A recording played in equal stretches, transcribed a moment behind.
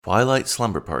Twilight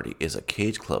Slumber Party is a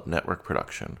Cage Club network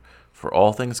production. For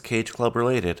all things Cage Club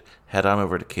related, head on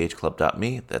over to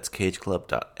cageclub.me. That's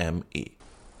cageclub.me.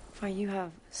 Why, you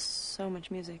have so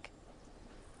much music.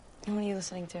 What are you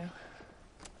listening to?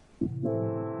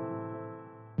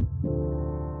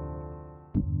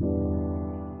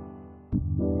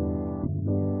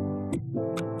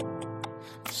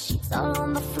 Sheets all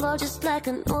on the floor just like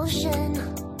an ocean.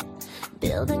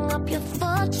 Building up your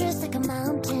fortress like a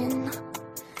mountain.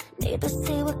 Neighbors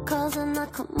say we're causing a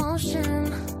commotion.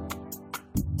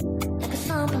 Like a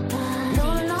slumber party.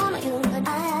 No, no, no, you're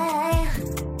right.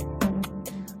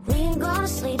 We ain't gonna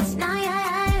sleep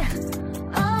tonight.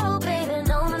 Oh, baby,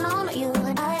 no, no, no, no, you're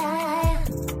right.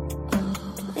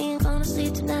 We ain't gonna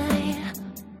sleep tonight.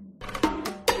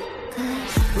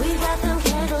 'Cause we got them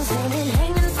candles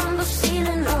hanging from the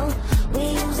ceiling. Oh, we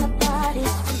use our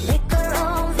bodies to make our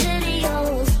own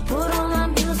videos. Put on our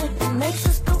music that makes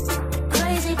us go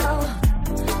crazy,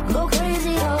 go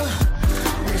crazy, oh.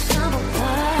 Like a summer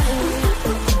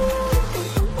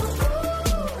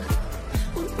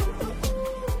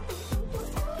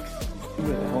You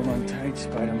better hold on tight,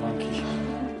 Spider Monkey.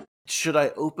 Should I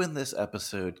open this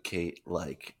episode, Kate,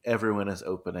 like everyone is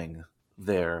opening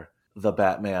the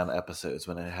Batman episodes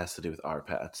when it has to do with our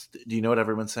pets? Do you know what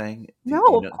everyone's saying? No,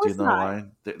 do you of know, course do you know not. the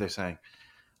line? They're saying,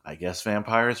 I guess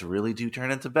vampires really do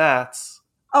turn into bats.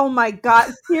 Oh my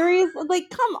god, seriously? Like,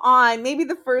 come on. Maybe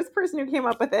the first person who came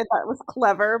up with it thought it was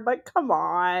clever, but come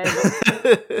on.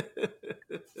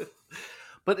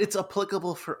 But it's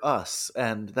applicable for us,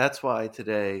 and that's why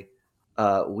today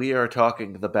we are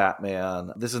talking the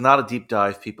Batman. This is not a deep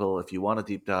dive, people. If you want a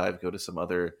deep dive, go to some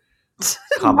other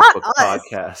comic Not book us.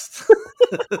 podcast.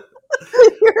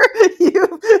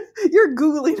 Your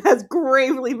Googling has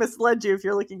gravely misled you if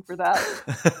you're looking for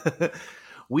that.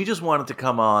 We just wanted to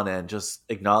come on and just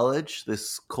acknowledge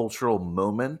this cultural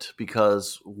moment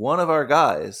because one of our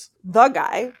guys, The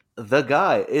guy.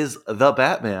 is the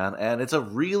Batman, and it's a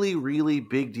really, really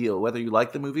big deal, whether you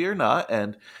like the movie or not.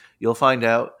 And you'll find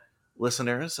out,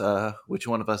 listeners, which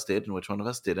one of us did and which one of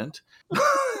us didn't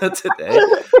today.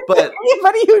 But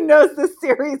Anybody who knows this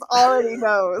series already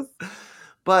knows.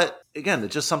 But again,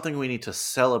 it's just something we need to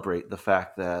celebrate the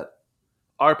fact that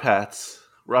our Pats,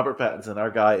 Robert Pattinson,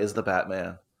 our guy, is the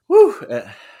Batman. Woo!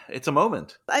 It's a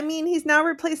moment. I mean, he's now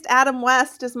replaced Adam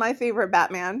West as my favorite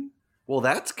Batman. Well,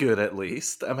 that's good at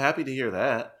least. I'm happy to hear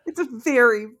that. It's a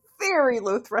very, very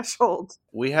low threshold.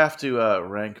 We have to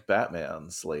rank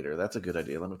Batmans later. That's a good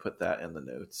idea. Let me put that in the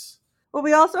notes. Well,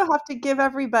 we also have to give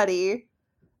everybody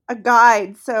a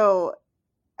guide. So,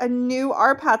 a new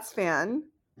RPATS fan,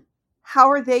 how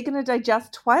are they going to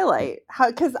digest Twilight?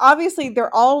 Because obviously they're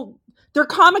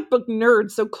comic book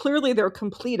nerds, so clearly they're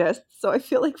completists. So I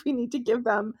feel like we need to give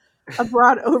them a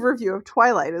broad overview of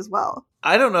Twilight as well.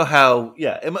 I don't know how.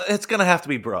 Yeah, it's going to have to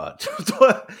be broad.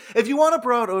 If you want a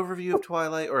broad overview of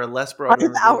Twilight or a less broad 5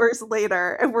 overview, hours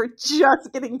later, and we're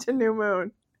just getting to New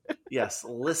Moon. yes,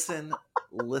 listen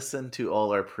to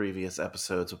all our previous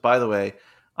episodes. By the way,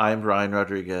 I'm Brian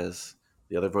Rodriguez.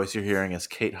 The other voice you're hearing is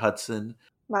Kate Hudson.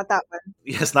 Not that one.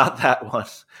 Yes, not that one.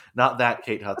 Not that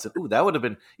Kate Hudson. Ooh, that would have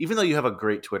been, even though you have a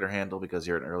great Twitter handle because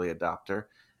you're an early adopter,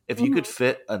 if you could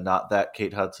fit a not that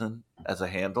Kate Hudson as a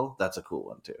handle, that's a cool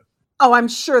one too. Oh, I'm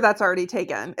sure that's already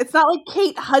taken. It's not like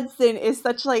Kate Hudson is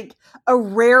such like a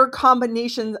rare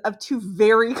combination of two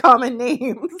very common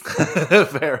names.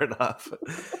 Fair enough.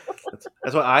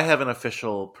 That's why I have an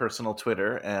official personal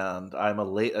Twitter, and I'm a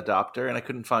late adopter, and I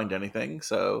couldn't find anything,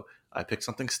 so I picked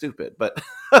something stupid. But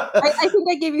I think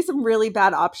I gave you some really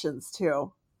bad options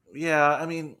too. yeah, I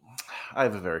mean, I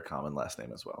have a very common last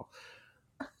name as well.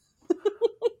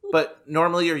 But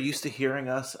normally you're used to hearing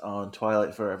us on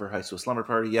Twilight Forever High School Slumber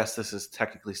Party. Yes, this is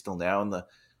technically still now in the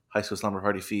High School Slumber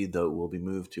Party feed, though it will be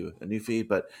moved to a new feed.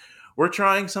 But we're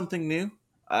trying something new.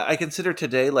 I consider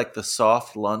today like the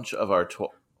soft lunch of our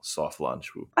soft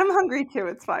lunch. I'm hungry too.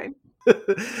 It's fine.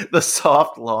 The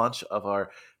soft launch of our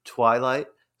Twilight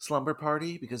Slumber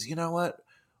Party, because you know what?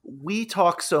 We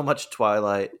talk so much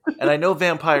Twilight, and I know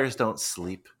vampires don't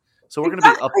sleep. So we're going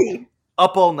to be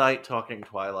up all night talking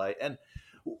Twilight. And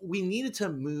we needed to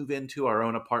move into our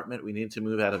own apartment. We needed to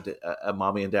move out of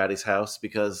mommy and daddy's house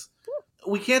because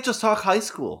we can't just talk high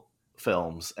school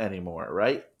films anymore,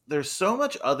 right? There's so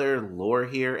much other lore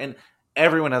here, and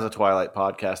everyone has a Twilight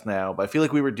podcast now, but I feel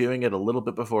like we were doing it a little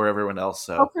bit before everyone else.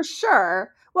 So. Oh, for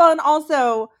sure. Well, and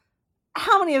also,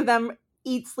 how many of them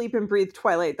eat, sleep, and breathe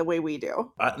Twilight the way we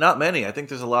do? Not many. I think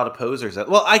there's a lot of posers.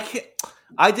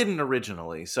 I didn't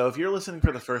originally. So if you're listening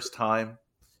for the first time,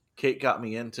 Kate got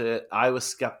me into it. I was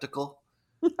skeptical.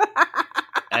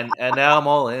 and now I'm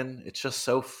all in. It's just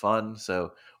so fun.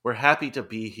 So we're happy to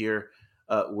be here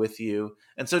with you.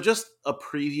 And so just a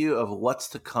preview of what's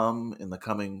to come in the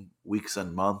coming weeks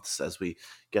and months as we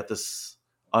get this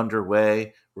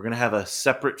underway. We're going to have a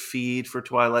separate feed for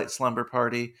Twilight Slumber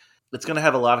Party. It's going to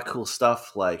have a lot of cool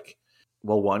stuff like,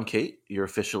 well, one, Kate, you're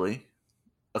officially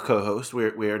a co-host.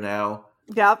 We are now...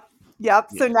 Yep.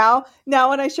 So now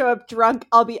when I show up drunk,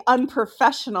 I'll be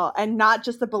unprofessional and not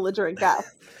just a belligerent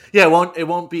guest. Yeah, it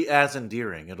won't be as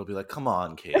endearing. It'll be like, come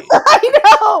on, Kate. I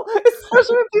know,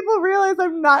 especially when people realize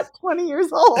I'm not 20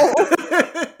 years old.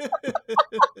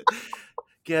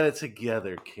 Get it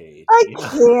together, Kate. I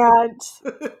can't.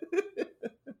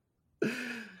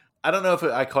 I don't know if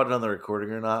I caught it on the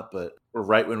recording or not, but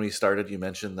right when we started, you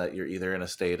mentioned that you're either in a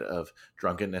state of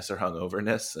drunkenness or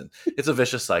hungoverness, and it's a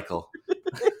vicious cycle.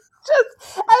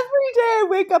 Just every day I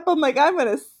wake up, I'm like, I'm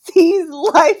gonna seize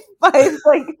life by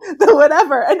like the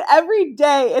whatever, and every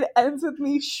day it ends with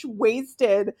me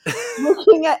wasted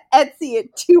looking at Etsy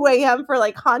at 2 a.m. for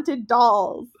like haunted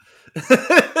dolls.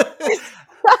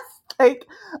 Like,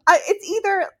 it's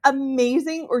either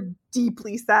amazing or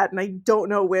deeply sad, and I don't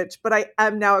know which, but I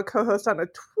am now a co-host on a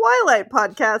Twilight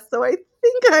podcast, so I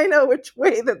think I know which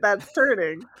way that's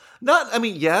turning.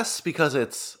 Yes, because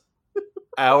it's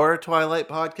our Twilight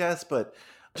podcast, but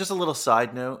just a little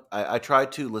side note, I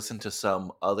tried to listen to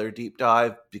some other deep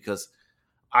dive because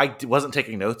I wasn't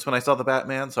taking notes when I saw the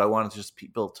Batman, so I wanted just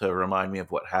people to remind me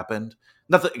of what happened.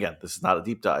 Nothing, again, this is not a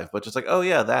deep dive, but just like, oh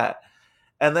yeah, that.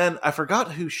 And then I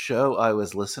forgot whose show I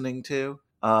was listening to.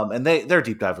 And their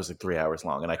deep dive was like 3 hours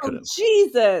long, and I couldn't. Oh,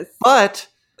 Jesus. But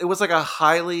it was like a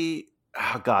highly...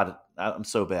 Oh, God, I'm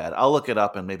so bad. I'll look it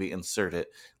up and maybe insert it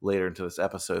later into this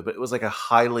episode. But it was like a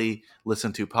highly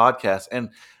listened to podcast.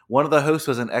 And one of the hosts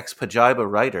was an ex-Pajiba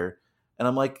writer. And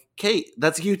I'm like, Kate,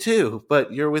 that's you too.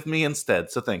 But you're with me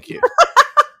instead. So thank you.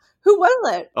 Who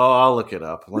was it? Oh, I'll look it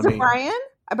up. Was it Brian?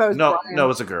 I bet it was Brian. No, it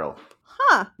was a girl.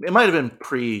 Huh. It might have been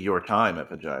pre your time at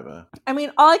Pajiba. I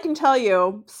mean, all I can tell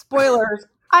you, spoilers,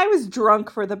 I was drunk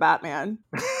for the Batman.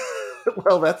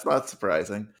 Well, that's not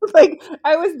surprising. Like,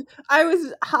 I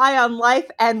was high on life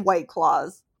and White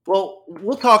Claws. Well,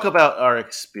 we'll talk about our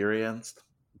experience,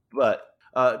 but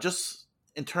just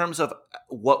in terms of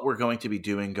what we're going to be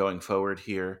doing going forward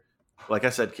here, like I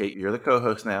said, Kate, you're the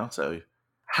co-host now, so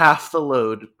half the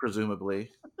load, presumably.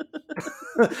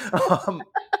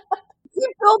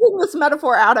 Keep building this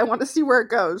metaphor out. I want to see where it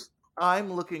goes.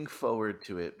 I'm looking forward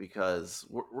to it because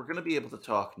we're going to be able to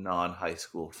talk non-high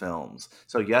school films.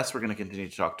 So yes, we're going to continue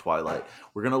to talk Twilight.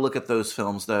 We're going to look at those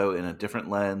films, though, in a different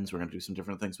lens. We're going to do some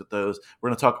different things with those. We're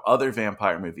going to talk other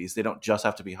vampire movies. They don't just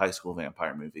have to be high school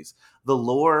vampire movies. The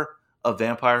lore of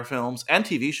vampire films and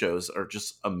TV shows are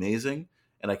just amazing,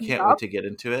 and I can't wait to get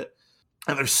into it.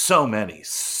 And there's so many.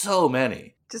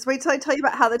 Just wait till I tell you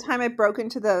about how the time I broke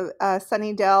into the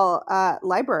Sunnydale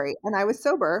library and I was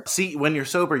sober. See, when you're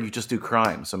sober, you just do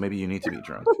crime, so maybe you need to be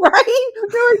drunk. Right?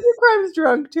 No, I do crimes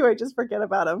drunk, too. I just forget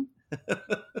about them.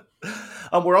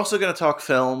 We're also going to talk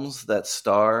films that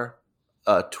star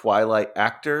Twilight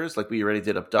actors, like we already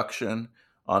did Abduction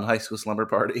on High School Slumber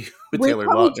Party with Taylor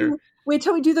Lautner. Wait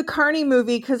till we do the Carney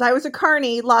movie, because I was a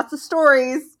Carney. Lots of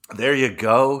stories. There you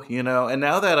go, and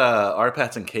now that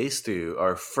Arpats and K-Stu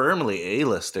are firmly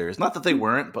A-listers, not that they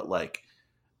weren't, but like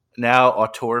now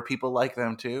auteur people like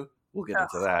them too. We'll get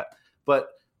into that. But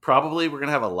probably we're going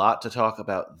to have a lot to talk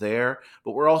about there,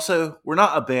 but we're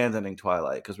not abandoning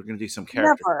Twilight because we're going to do some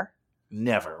character.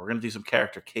 Never. We're going to do some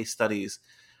character case studies.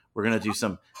 We're going to do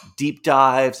some deep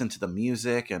dives into the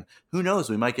music, and who knows,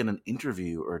 we might get an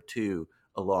interview or two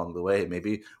along the way.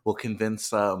 Maybe we'll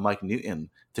convince Mike Newton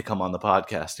to come on the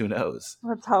podcast. Who knows?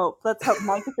 Let's hope,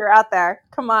 Mike, if you're out there.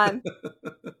 Come on.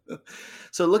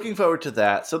 So looking forward to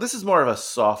that. So this is more of a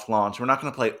soft launch. We're not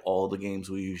going to play all the games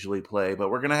we usually play,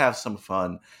 but we're going to have some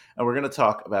fun, and we're going to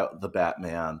talk about the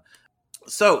Batman.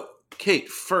 So, Kate,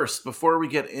 first, before we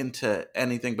get into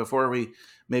anything, before we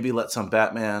maybe let some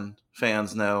Batman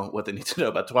fans know what they need to know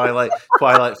about Twilight,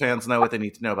 Twilight fans know what they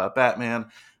need to know about Batman,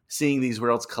 seeing these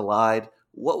worlds collide,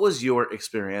 what was your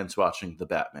experience watching the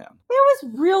Batman? It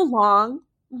was real long.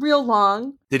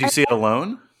 Did you see it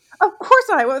alone? Of course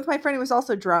not. I went with my friend who was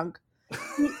also drunk.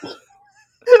 We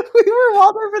were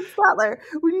Waldorf and Statler.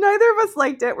 Neither of us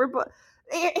liked it.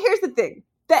 Here's the thing.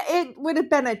 That it would have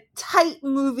been a tight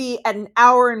movie at 1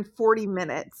 hour and 40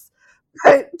 minutes.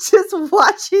 But just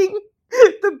watching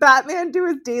the Batman do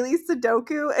his daily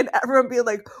Sudoku and everyone being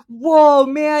like, whoa,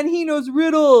 man, he knows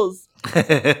riddles.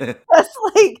 That's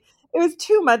like, it was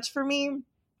too much for me.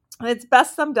 And it's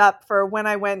best summed up for when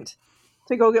I went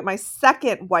to go get my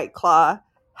second White Claw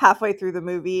halfway through the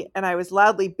movie, and I was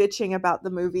loudly bitching about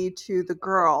the movie to the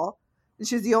girl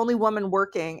She was the only woman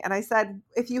working. And I said,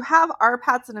 if you have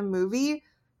Arpats in a movie,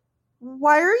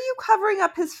 why are you covering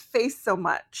up his face so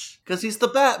much? Because he's the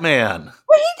Batman.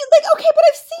 Well, he did, like, okay, but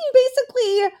I've seen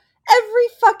basically every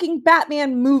fucking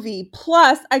Batman movie.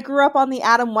 Plus, I grew up on the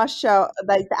Adam West show,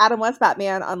 like the Adam West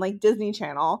Batman on like Disney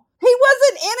Channel. He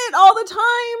wasn't in it all the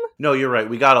time. No, you're right.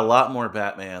 We got a lot more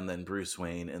Batman than Bruce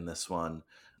Wayne in this one.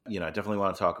 I definitely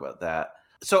want to talk about that.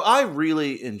 So I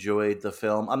really enjoyed the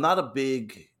film. I'm not a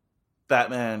big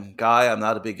Batman guy. I'm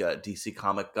not a big DC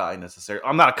comic guy necessarily.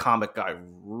 I'm not a comic guy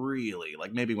really.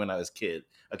 Like maybe when I was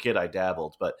a kid I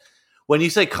dabbled. But when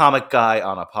you say comic guy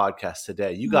on a podcast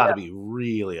today, you got to be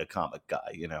really a comic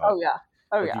guy, Oh yeah.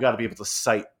 Like, you got to be able to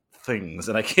cite things,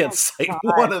 and I can't cite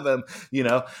one of them.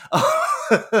 What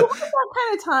was that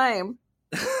kind of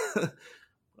time?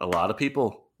 A lot of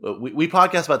people. We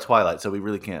podcast about Twilight, so we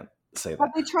really can't say that.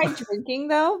 Have they tried drinking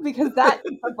though? Because that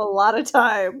takes up a lot of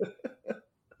time.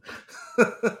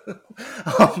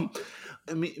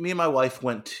 Me and my wife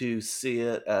went to see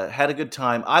it, had a good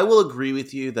time. I will agree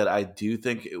with you that I do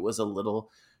think it was a little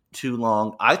too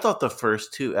long. I thought the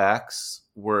first 2 acts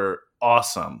were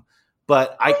awesome,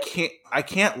 but I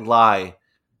can't lie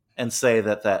and say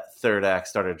that third act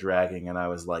started dragging, and I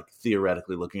was like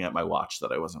theoretically looking at my watch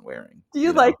that I wasn't wearing. Do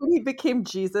you like when he became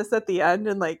Jesus at the end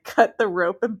and like cut the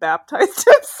rope and baptized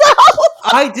himself?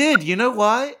 I did. You know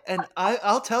why? And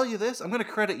I'll tell you this. I'm going to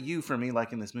credit you for me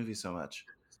liking this movie so much.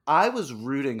 I was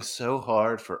rooting so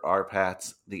hard for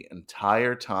Arpats the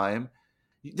entire time.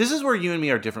 This is where you and me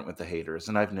are different with the haters,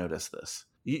 and I've noticed this.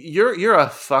 You're a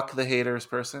fuck the haters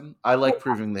person. I like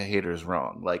proving the haters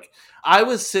wrong. Like I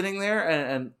was sitting there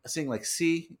and seeing like,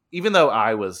 see, even though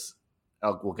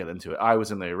we'll get into it. I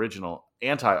was in the original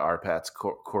anti-Arpats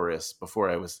chorus before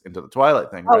I was into the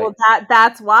Twilight thing. Right? Oh, well,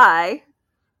 that's why.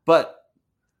 But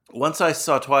once I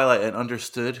saw Twilight and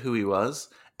understood who he was,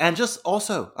 and just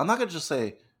also, I'm not going to just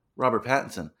say Robert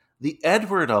Pattinson, the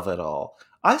Edward of it all.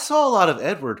 I saw a lot of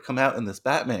Edward come out in this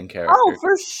Batman character. Oh,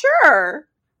 for sure.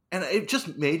 And it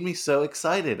just made me so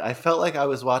excited. I felt like I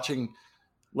was watching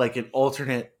like an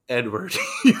alternate Edward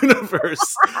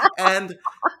universe. And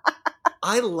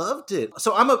I loved it.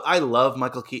 So I love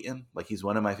Michael Keaton. Like he's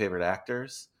one of my favorite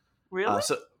actors. Really?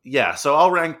 So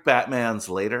I'll rank Batman's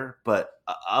later, but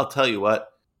I'll tell you what,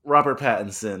 Robert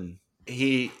Pattinson,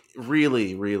 he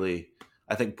really, really,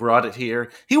 I think brought it here.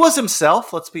 He was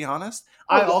himself, let's be honest.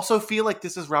 I also feel like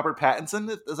this is Robert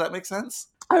Pattinson. Does that make sense?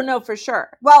 Oh, no, for sure.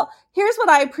 Well, here's what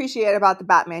I appreciate about the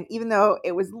Batman, even though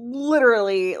it was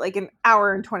literally like an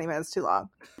hour and 20 minutes too long.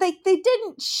 They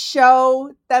didn't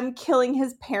show them killing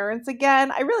his parents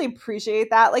again. I really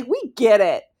appreciate that. Like, we get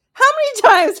it. How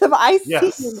many times have I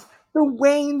seen the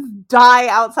Waynes die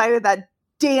outside of that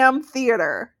damn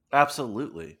theater?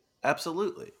 Absolutely.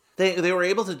 Absolutely. They were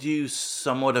able to do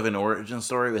somewhat of an origin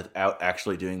story without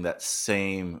actually doing that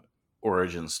same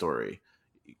origin story.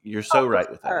 You're so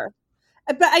right with that.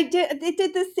 But it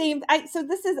did the same. So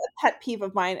this is a pet peeve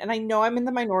of mine, and I know I'm in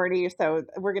the minority, so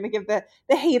we're going to give the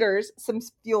haters some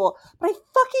fuel. But I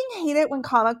fucking hate it when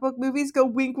comic book movies go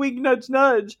wink, wink, nudge,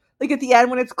 nudge. Like at the end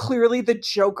when it's clearly the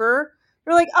Joker.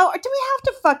 You're like, oh, do we have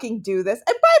to fucking do this?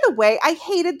 And by the way, I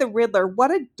hated the Riddler. What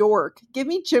a dork. Give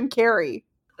me Jim Carrey.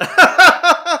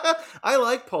 I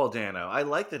like Paul Dano. I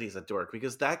like that he's a dork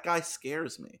because that guy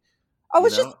scares me. Oh,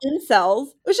 it's just incels.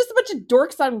 It was just a bunch of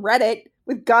dorks on Reddit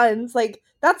with guns. Like,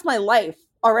 that's my life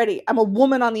already. I'm a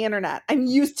woman on the internet. I'm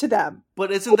used to them. But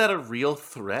isn't that a real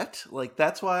threat? Like,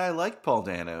 that's why I like Paul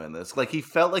Dano in this. Like, he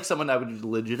felt like someone I would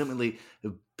legitimately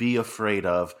be afraid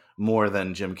of more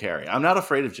than Jim Carrey. I'm not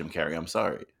afraid of Jim Carrey. I'm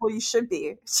sorry. Well, you should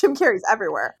be. Jim Carrey's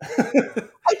everywhere. I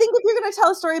think if you're going to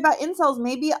tell a story about incels,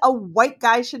 maybe a white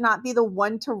guy should not be the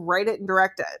one to write it and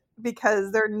direct it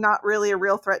because they're not really a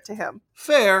real threat to him.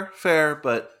 Fair,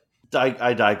 but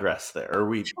I digress there.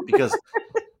 Because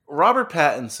Robert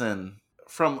Pattinson,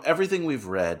 from everything we've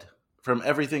read, from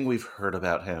everything we've heard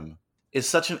about him, is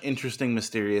such an interesting,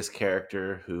 mysterious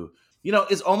character who,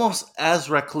 is almost as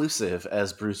reclusive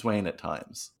as Bruce Wayne at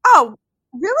times. Oh,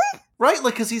 really? Right?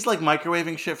 Like, because he's like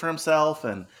microwaving shit for himself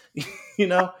and,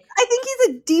 I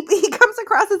think he comes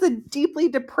across as a deeply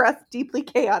depressed, deeply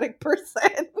chaotic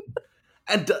person.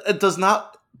 And does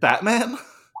not Batman?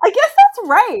 I guess that's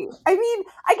right. I mean,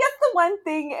 I guess the one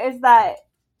thing is that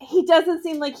he doesn't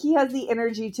seem like he has the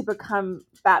energy to become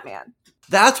Batman.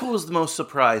 That's what was the most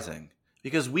surprising.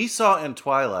 Because we saw in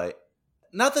Twilight,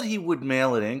 not that he would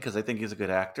mail it in, because I think he's a good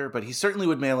actor, but he certainly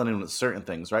would mail it in with certain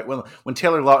things, right? When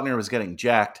Taylor Lautner was getting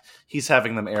jacked, he's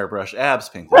having them airbrush abs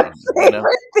painted on him.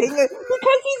 Favorite thing is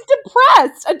because he's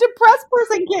depressed. A depressed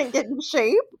person can't get in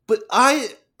shape. But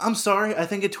I'm sorry, I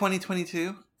think in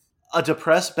 2022, a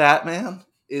depressed Batman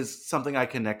is something I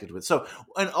connected with. So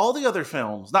in all the other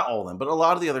films, not all of them, but a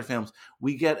lot of the other films,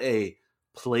 we get a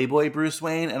Playboy Bruce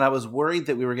Wayne, and I was worried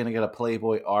that we were going to get a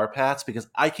Playboy R-Pats because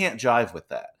I can't jive with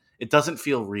that. It doesn't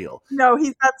feel real. No,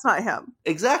 that's not him.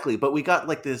 Exactly, but we got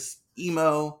like this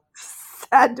emo,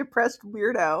 sad, depressed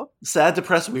weirdo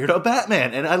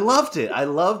Batman, and I loved it.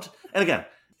 And again,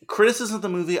 criticism of the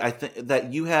movie I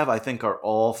think are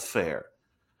all fair.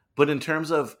 But in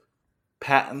terms of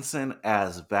Pattinson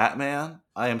as Batman,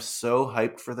 I am so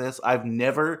hyped for this. I've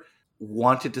never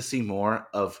wanted to see more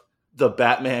of the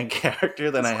Batman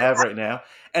character than I have right now.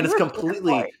 And it's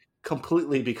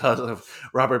completely because of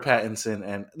Robert Pattinson.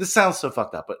 And this sounds so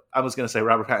fucked up, but I was going to say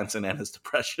Robert Pattinson and his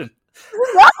depression.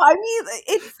 No, I mean,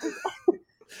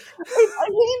 I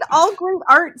mean, all great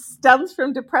art stems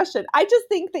from depression. I just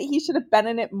think that he should have been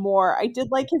in it more. I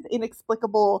did like his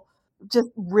inexplicable just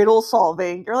riddle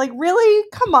solving. You're like, really?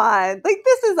 Come on. Like,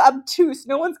 this is obtuse.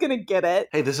 No one's going to get it.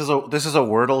 Hey, this is a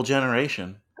Wordle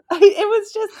generation. It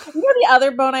was just, the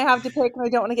other bone I have to pick, and I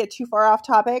don't want to get too far off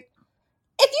topic.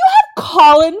 If you had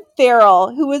Colin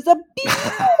Farrell, who is a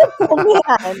beautiful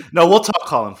man. No, we'll talk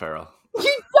Colin Farrell. You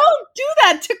don't do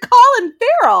that to Colin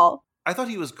Farrell. I thought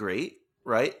he was great,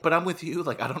 right? But I'm with you.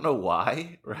 Like, I don't know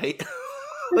why, right?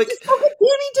 Like, just look at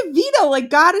Danny DeVito, like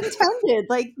God intended.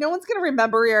 Like, no one's gonna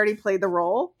remember he already played the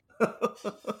role.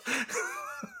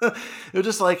 They're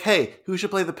just like, hey, who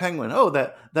should play the Penguin? Oh,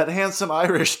 that handsome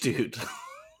Irish dude.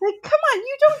 Like, come on,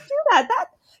 you don't do that.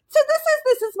 So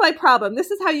this is my problem. This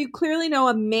is how you clearly know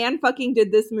a man fucking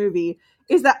did this movie.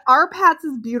 Is that our Pat's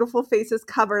beautiful face is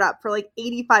covered up for like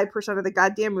 85% of the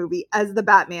goddamn movie as the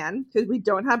Batman, because we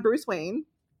don't have Bruce Wayne.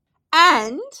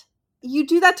 And you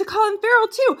do that to Colin Farrell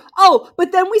too. Oh,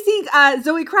 but then we see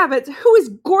Zoe Kravitz, who is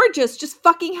gorgeous, just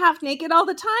fucking half naked all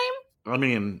the time. I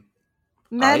mean,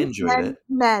 I enjoyed it.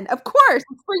 Men, of course,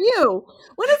 it's for you.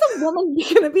 When is a woman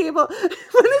going to be able?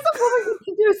 When is a woman going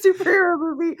to do a superhero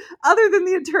movie other than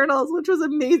the Eternals, which was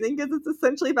amazing because it's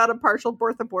essentially about a partial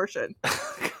birth abortion.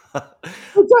 Which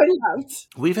I loved.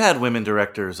 We've had women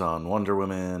directors on Wonder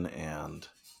Woman and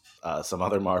some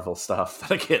other Marvel stuff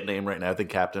that I can't name right now. I think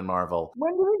Captain Marvel.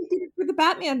 When do we get it for the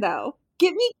Batman, though?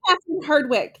 Give me Catherine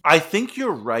Hardwicke. I think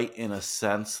you're right in a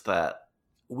sense that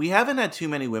we haven't had too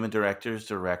many women directors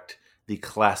direct the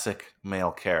classic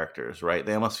male characters, right?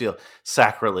 They almost feel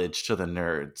sacrilege to the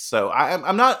nerds. So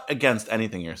I'm not against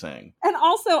anything you're saying. And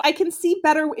also, I can see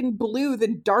better in blue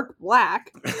than dark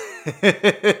black.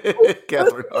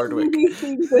 Catherine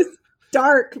Hardwicke. Was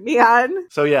dark, man.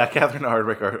 So yeah, Catherine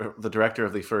Hardwicke, the director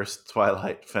of the first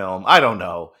Twilight film. I don't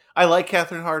know. I like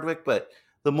Catherine Hardwicke, but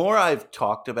the more I've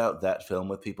talked about that film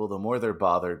with people, the more they're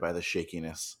bothered by the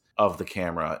shakiness of the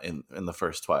camera in the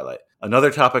first Twilight.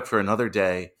 Another topic for another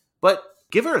day. But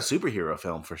give her a superhero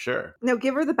film for sure. No,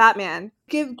 give her the Batman.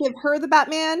 Give her the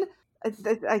Batman.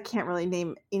 I can't really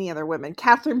name any other women.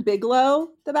 Catherine Bigelow,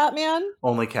 the Batman.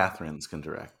 Only Catherines can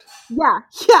direct. Yeah,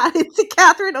 it's a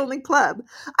Catherine-only club.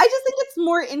 I just think it's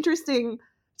more interesting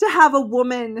to have a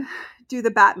woman do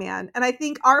the Batman. And I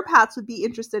think our Pats would be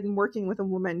interested in working with a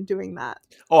woman doing that.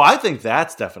 Oh, I think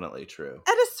that's definitely true.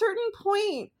 At a certain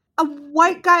point, a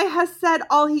white guy has said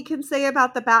all he can say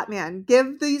about the Batman.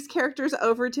 Give these characters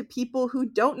over to people who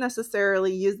don't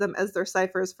necessarily use them as their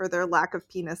ciphers for their lack of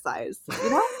penis size. You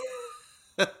know?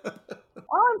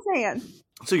 All I'm saying.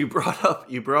 So you brought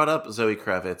up Zoe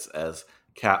Kravitz as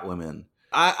Catwoman.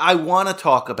 I want to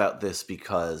talk about this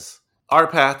because our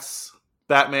Pats,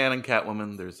 Batman and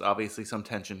Catwoman, there's obviously some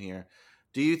tension here.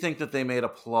 Do you think that they made a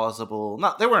plausible,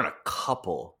 they weren't a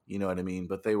couple, you know what I mean,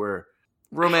 but they were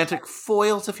romantic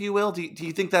foils, if you will? Do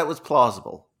you think that was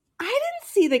plausible? I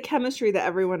didn't see the chemistry that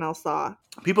everyone else saw.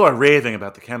 People are raving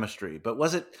about the chemistry, but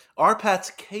was it our Pat's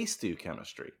case-do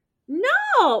chemistry? No.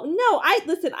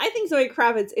 I think Zoe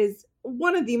Kravitz is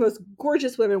one of the most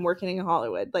gorgeous women working in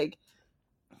Hollywood. Like,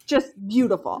 just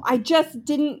beautiful. I just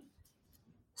didn't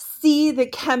see the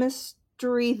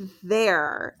chemistry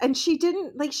there. And she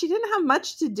didn't have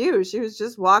much to do. She was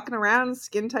just walking around in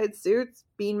skin-tight suits,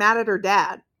 being mad at her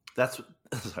dad.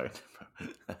 Sorry.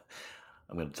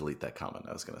 I'm going to delete that comment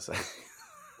I was going to say.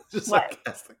 Just what?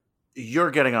 Sarcastic.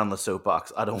 You're getting on the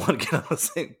soapbox. I don't want to get on the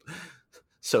same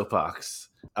soapbox.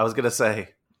 I was going to say,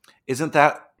 isn't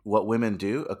that what women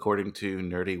do according to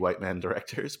nerdy white men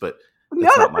directors? But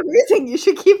that's amazing. You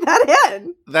should keep that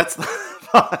in. That's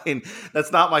fine.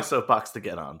 That's not my soapbox to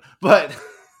get on. But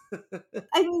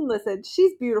I mean, listen,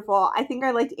 she's beautiful. I think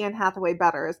I liked Anne Hathaway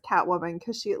better as Catwoman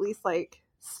because she at least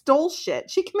stole shit.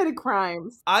 She committed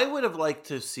crimes. I would have liked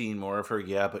to have seen more of her,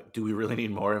 yeah, but do we really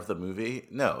need more of the movie?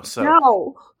 No. So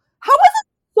no. How was it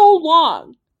so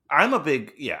long? I'm a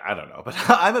big, I don't know, but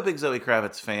I'm a big Zoe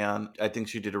Kravitz fan. I think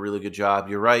she did a really good job.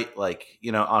 You're right. Like,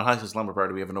 on High School Slumber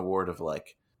Party, we have an award of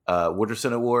like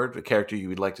Wooderson Award, a character you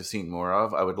would like to see more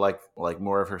of. I would like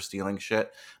more of her stealing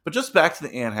shit. But just back to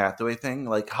the Anne Hathaway thing,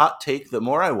 like hot take, the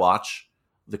more I watch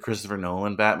the Christopher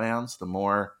Nolan Batmans, the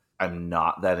more I'm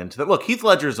not that into them. Look, Heath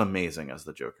Ledger is amazing as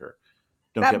the Joker.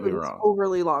 Don't That get me movie's wrong.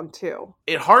 overly long too.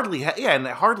 It hardly, and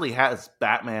it hardly has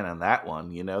Batman in that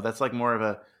one. That's like more of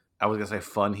a, I was gonna say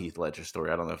fun Heath Ledger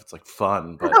story. I don't know if it's like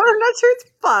fun, but I'm not sure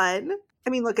it's fun. I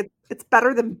mean, look, it's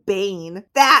better than Bane.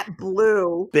 That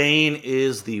blew. Bane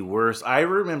is the worst. I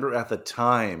remember at the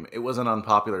time it was an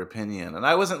unpopular opinion, and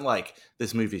I wasn't like,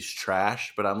 this movie's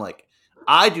trash, but I'm like,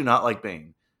 I do not like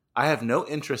Bane. I have no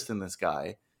interest in this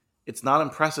guy. It's not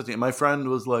impressive to me. My friend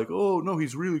was like, oh no,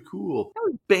 he's really cool.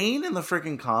 Bane in the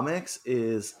freaking comics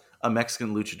is a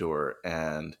Mexican luchador,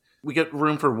 and we get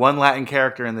room for one Latin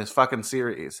character in this fucking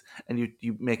series, and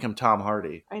you make him Tom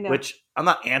Hardy. I know. Which, I'm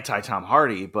not anti-Tom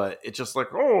Hardy, but it's just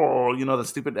like, the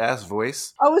stupid ass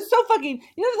voice. Oh, it's so fucking... the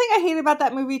thing I hate about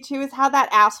that movie, too, is how that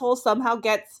asshole somehow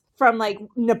gets from, like,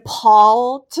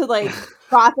 Nepal to, like,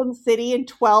 Gotham City in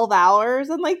 12 hours.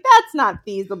 I'm like, that's not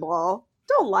feasible.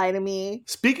 Don't lie to me.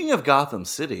 Speaking of Gotham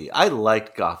City, I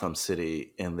liked Gotham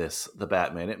City in the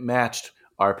Batman. It matched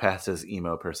Arpatz's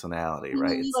emo personality,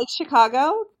 right? You like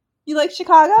Chicago? You like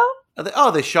Chicago?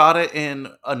 They shot it in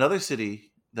another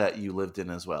city that you lived in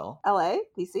as well. LA,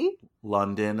 DC,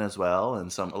 London as well,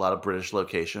 and a lot of British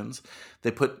locations.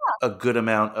 They put a good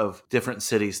amount of different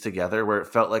cities together where it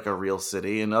felt like a real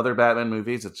city. In other Batman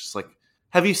movies, it's just like,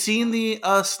 have you seen the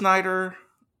Snyder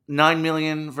 9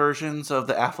 million versions of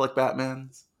the Affleck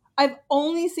Batmans? I've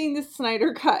only seen the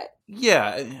Snyder cut.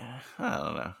 Yeah,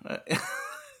 I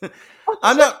don't know.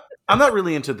 I'm not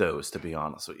really into those, to be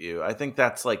honest with you. I think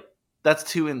that's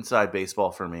too inside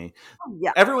baseball for me.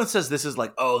 Yeah. Everyone says this is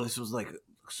like, oh, this was like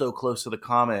so close to the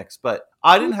comics, but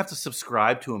I didn't have to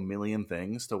subscribe to a million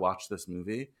things to watch this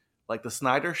movie. Like the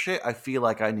Snyder shit, I feel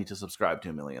like I need to subscribe to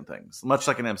a million things, much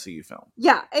like an MCU film.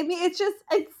 Yeah, I mean, it's just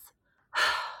like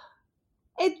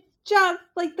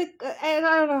and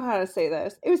I don't know how to say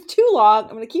this. It was too long.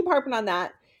 I'm going to keep harping on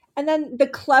that. And then the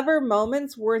clever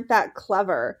moments weren't that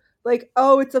clever. Like,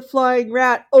 oh, it's a flying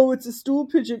rat. Oh, it's a stool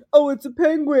pigeon. Oh, it's a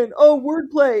penguin. Oh,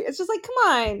 wordplay. It's just like, come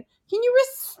on. Can you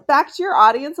respect your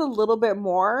audience a little bit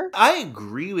more? I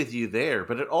agree with you there,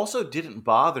 but it also didn't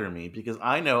bother me because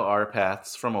I know our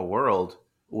paths from a world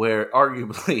where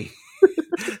arguably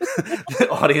the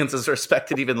audience is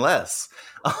respected even less.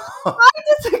 I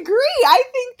disagree. I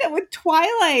think that with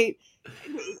Twilight,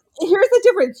 here's the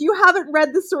difference. You haven't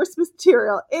read the source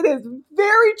material. It is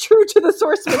very true to the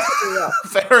source material.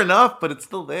 Fair enough, but it's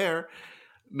still there.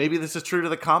 Maybe this is true to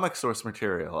the comic source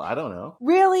material. I don't know.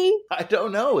 Really? I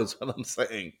don't know is what I'm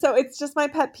saying. So it's just my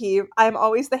pet peeve. I'm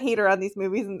always the hater on these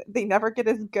movies, and they never get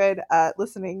as good at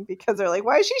listening because they're like,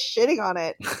 why is she shitting on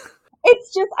it?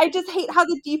 I just hate how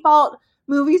the default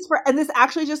movies and this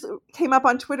actually just came up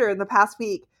on Twitter in the past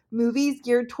week. Movies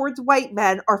geared towards white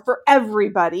men are for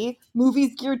everybody.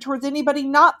 Movies geared towards anybody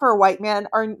not for a white man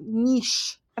are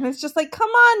niche. And it's just like, come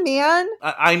on, man.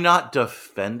 I'm not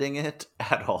defending it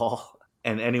at all.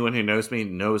 And anyone who knows me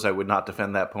knows I would not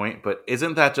defend that point. But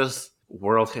isn't that just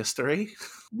world history?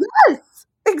 Yes,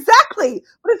 exactly.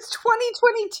 But it's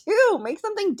 2022. Make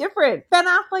something different. Ben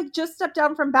Affleck just stepped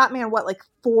down from Batman,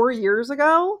 4 years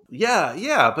ago?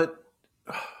 Yeah. But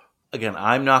again,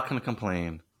 I'm not going to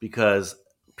complain because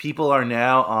people are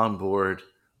now on board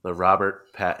the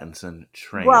Robert Pattinson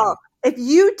train. Well, if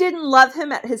you didn't love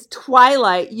him at his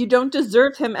Twilight, you don't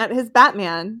deserve him at his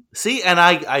Batman. See, and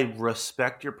I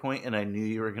respect your point, and I knew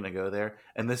you were going to go there.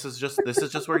 And this is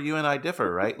just where you and I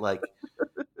differ, right? Like,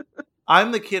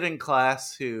 I'm the kid in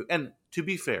class who, and to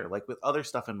be fair, like with other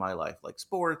stuff in my life, like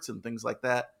sports and things like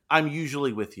that, I'm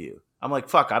usually with you. I'm like,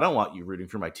 fuck, I don't want you rooting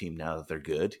for my team now that they're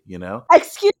good, you know?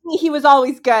 Excuse me, he was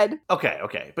always good.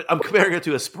 Okay. But I'm comparing it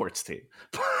to a sports team.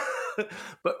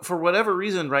 But for whatever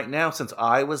reason right now, since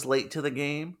I was late to the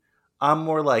game, I'm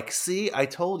more like, see, I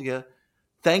told you.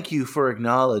 Thank you for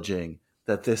acknowledging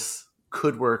that this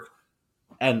could work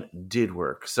and did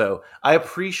work. So I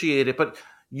appreciate it. But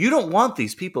you don't want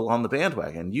these people on the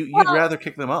bandwagon. You'd rather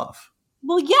kick them off.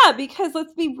 Well, yeah, because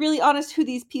let's be really honest who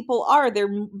these people are.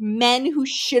 They're men who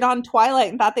shit on Twilight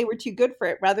and thought they were too good for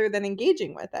it rather than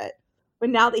engaging with it. But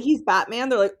now that he's Batman,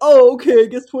 they're like, oh, okay, I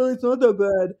guess Twilight's not that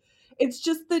bad. It's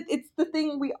just that it's the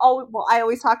thing I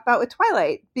always talk about with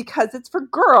Twilight because it's for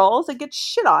girls. It gets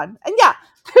shit on. And yeah,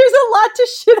 there's a lot to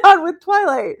shit on with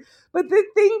Twilight. But the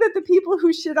thing that the people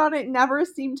who shit on it never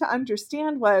seemed to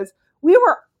understand was we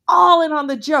were all in on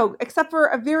the joke, except for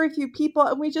a very few people,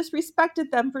 and we just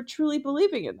respected them for truly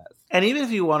believing in this. And even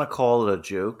if you want to call it a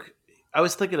joke, I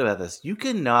was thinking about this. You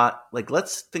cannot, like,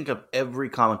 let's think of every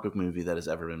comic book movie that has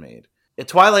ever been made.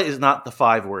 Twilight is not the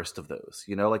 5 worst of those,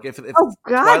 you know? Like, if Oh,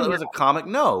 God, Twilight no. was a comic,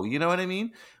 no, you know what I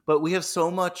mean? But we have so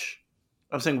much,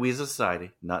 I'm saying we as a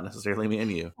society, not necessarily me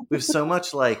and you. We have so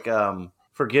much, like,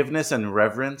 forgiveness and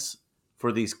reverence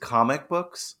for these comic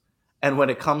books. And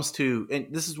when it comes to, and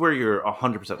this is where you're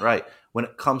 100% right, when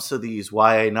it comes to these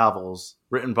YA novels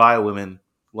written by women,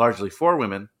 largely for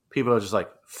women, people are just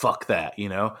like, fuck that, you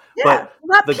know? Yeah, But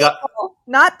not the people.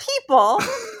 Not people.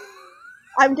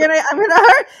 I'm gonna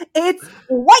hurt. It's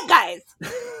white guys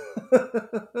who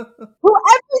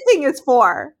everything is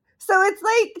for. So it's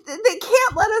like they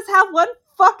can't let us have one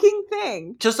fucking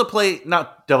thing. Just to play,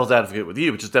 not devil's advocate with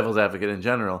you, but just devil's advocate in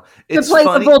general. It's to play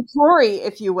funny. the Tory,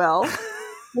 if you will.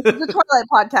 This is a Twilight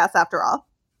podcast, after all.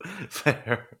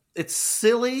 Fair. It's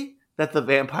silly that the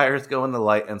vampires go in the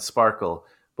light and sparkle,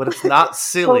 but it's not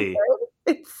silly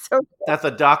It's so good. that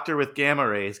the doctor with gamma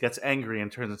rays gets angry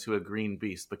and turns into a green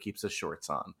beast, but keeps his shorts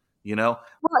on. You know?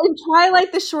 Well, in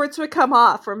Twilight, the shorts would come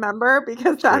off, remember?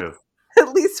 Because that's, True. at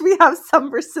least we have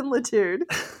some verisimilitude.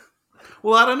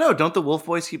 Well, I don't know. Don't the wolf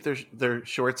boys keep their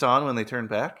shorts on when they turn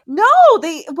back? No,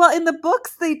 in the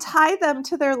books, they tie them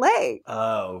to their leg.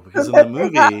 Oh, because in the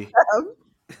movie. I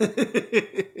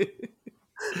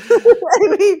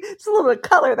mean, it's a little bit of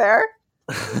color there.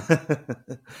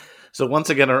 So once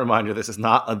again, a reminder, this is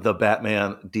not the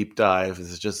Batman deep dive. This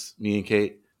is just me and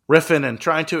Kate riffing and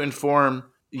trying to inform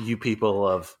you people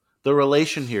of the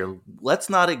relation here. Let's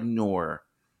not ignore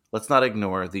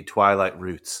the Twilight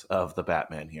roots of the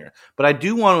Batman here. But I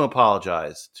do want to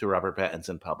apologize to Robert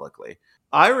Pattinson publicly.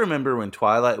 I remember when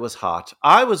Twilight was hot,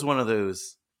 I was one of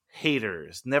those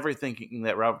haters, never thinking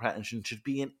that Robert Pattinson should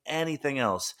be in anything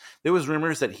else. There was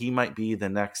rumors that he might be the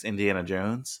next Indiana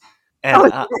Jones.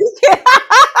 And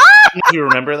do you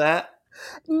remember that?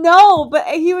 No, but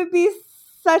he would be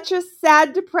such a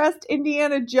sad, depressed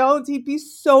Indiana Jones. He'd be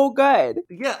so good.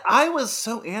 Yeah, I was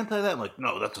so anti that. I'm like,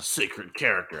 no, that's a sacred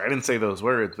character. I didn't say those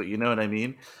words, but you know what I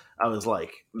mean? I was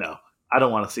like, no, I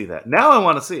don't want to see that. Now I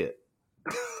want to see it.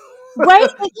 Right?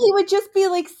 Like, he would just be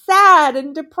like sad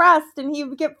and depressed, and he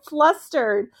would get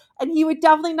flustered, and he would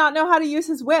definitely not know how to use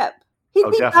his whip. He'd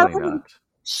be Definitely better not.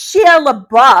 Shia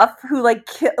LaBeouf, who like,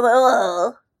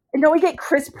 and don't we get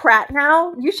Chris Pratt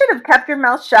now? You should have kept your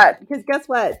mouth shut, because guess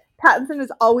what? Pattinson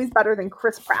is always better than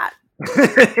Chris Pratt.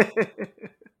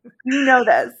 You know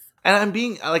this. And I'm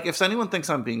being, like, if anyone thinks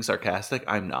I'm being sarcastic,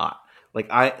 I'm not.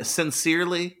 Like, I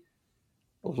sincerely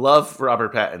love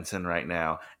Robert Pattinson right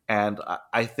now. And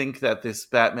I think that this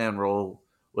Batman role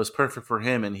was perfect for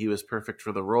him, and he was perfect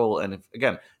for the role. And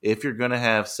if you're going to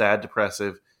have sad,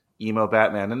 depressive, emo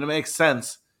Batman, and it makes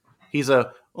sense, he's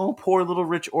a, poor little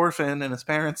rich orphan and his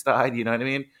parents died, you know what I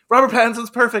mean? Robert Pattinson's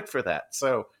perfect for that.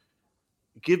 So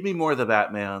give me more of the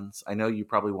Batmans. I know you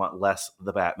probably want less of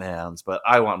the Batmans, but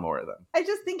I want more of them. I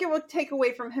just think it will take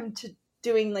away from him to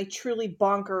doing like truly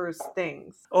bonkers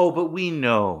things. Oh, but we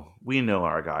know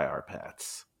our guy, our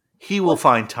Pats. He will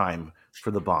find time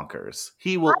for the bonkers.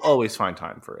 He will always find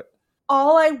time for it.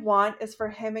 All I want is for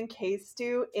him and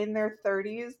K-Stu in their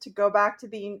 30s to go back to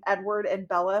being Edward and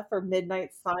Bella for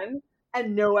Midnight Sun,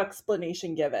 and no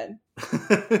explanation given.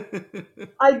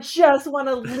 I just want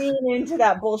to lean into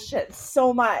that bullshit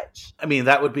so much. I mean,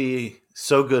 that would be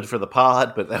so good for the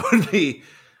pod, but that would be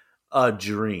a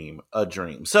dream.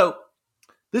 So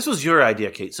this was your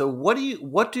idea, Kate. So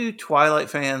what do Twilight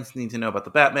fans need to know about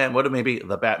the Batman? What do maybe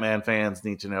the Batman fans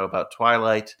need to know about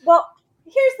Twilight? Well,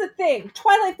 here's the thing.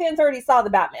 Twilight fans already saw the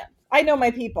Batman. I know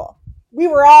my people. We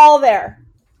were all there.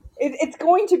 It's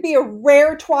going to be a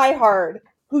rare twihard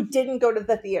who didn't go to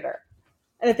the theater.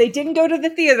 And if they didn't go to the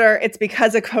theater, it's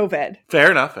because of COVID.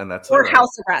 Fair enough, and that's or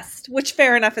house arrest, which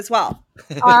fair enough as well.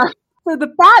 So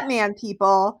the Batman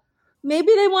people,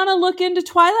 maybe they want to look into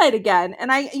Twilight again.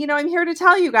 And I'm here to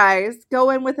tell you guys, go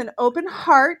in with an open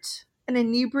heart, an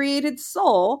inebriated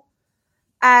soul,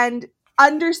 and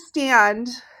understand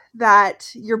that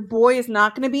your boy is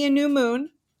not going to be a new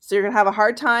moon. So you're going to have a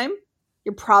hard time.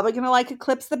 You're probably going to like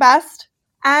Eclipse the best.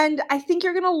 And I think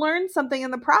you're going to learn something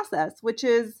in the process, which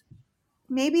is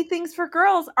maybe things for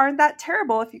girls aren't that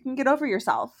terrible if you can get over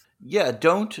yourself. Yeah,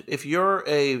 if you're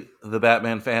the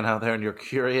Batman fan out there and you're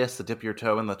curious to dip your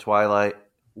toe in the Twilight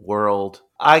world,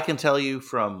 I can tell you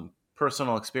from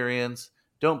personal experience,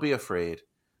 don't be afraid.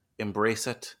 Embrace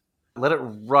it. Let it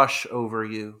rush over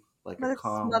you like Let a it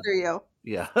calm. smother you.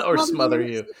 Yeah, or smother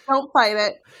you. Don't fight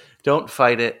it. Don't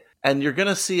fight it. And you're going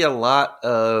to see a lot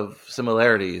of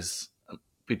similarities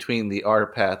between the R.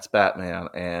 Pat's Batman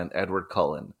and Edward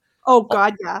Cullen. Oh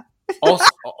God, yeah.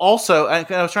 Also, I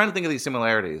was trying to think of these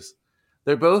similarities.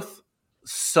 They're both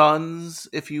sons,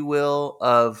 if you will,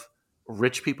 of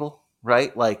rich people,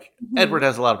 right? Like Edward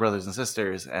has a lot of brothers and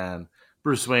sisters, and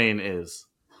Bruce Wayne is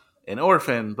an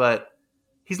orphan, but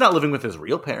he's not living with his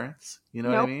real parents. You know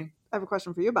what I mean? I have a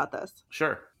question for you about this.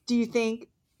 Sure. Do you think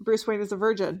Bruce Wayne is a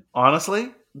virgin?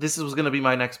 Honestly, this was going to be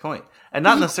my next point. And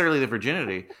not necessarily the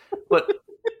virginity, but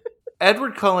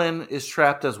Edward Cullen is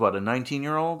trapped as what, a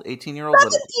 19-year-old, 18-year-old?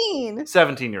 17!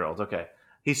 17-year-old, okay.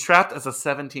 He's trapped as a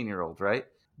 17-year-old, right?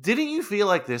 Didn't you feel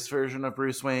like this version of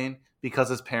Bruce Wayne, because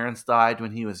his parents died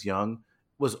when he was young,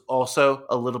 was also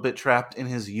a little bit trapped in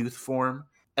his youth form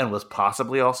and was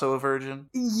possibly also a virgin?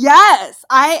 Yes!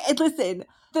 Listen,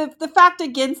 the fact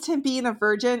against him being a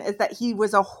virgin is that he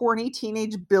was a horny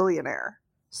teenage billionaire.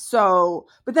 So,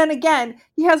 but then again,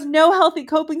 he has no healthy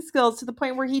coping skills to the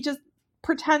point where he just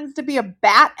pretends to be a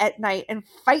bat at night and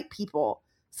fight people.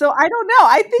 So I don't know.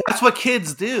 I think that's what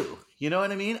kids do. You know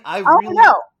what I mean?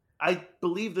 I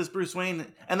believe this Bruce Wayne,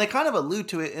 and they kind of allude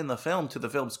to it in the film, to the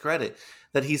film's credit,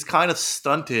 that he's kind of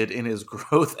stunted in his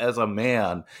growth as a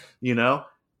man, you know?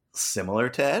 Similar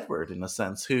to Edward in a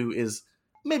sense, who is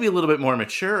maybe a little bit more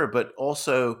mature, but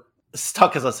also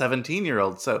stuck as a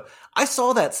 17-year-old. So I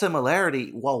saw that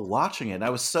similarity while watching it. I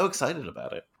was so excited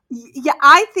about it. Yeah,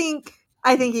 I think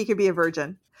he could be a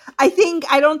virgin. I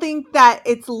don't think that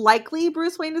it's likely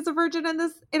Bruce Wayne is a virgin in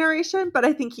this iteration, but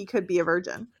I think he could be a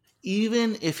virgin.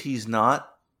 Even if he's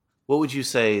not, what would you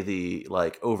say the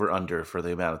over under for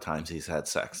the amount of times he's had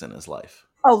sex in his life?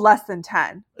 Oh, less than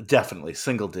 10. Definitely,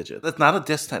 single digit. That's not a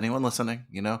diss to anyone listening,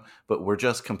 but we're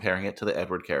just comparing it to the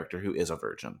Edward character who is a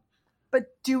virgin. But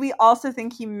do we also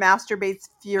think he masturbates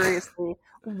furiously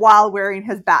while wearing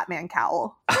his Batman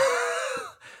cowl?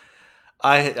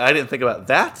 I didn't think about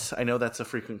that. I know that's a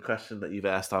frequent question that you've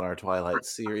asked on our Twilight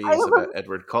series about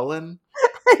Edward Cullen.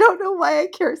 I don't know why I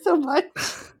care so much.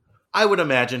 I would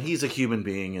imagine he's a human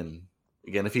being, and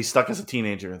again, if he's stuck as a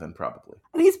teenager, then probably.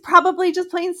 And he's probably just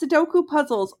playing Sudoku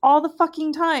puzzles all the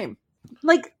fucking time.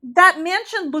 Like, that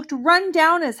mansion looked run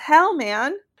down as hell,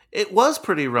 man. It was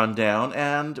pretty run down,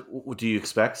 and do you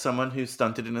expect someone who's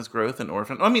stunted in his growth, an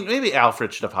orphan? I mean, maybe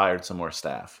Alfred should have hired some more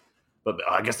staff. But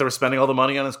I guess they were spending all the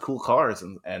money on his cool cars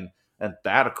and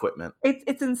bat equipment.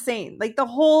 It's insane. Like, the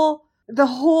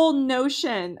whole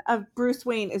notion of Bruce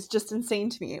Wayne is just insane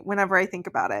to me whenever I think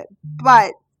about it.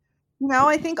 But,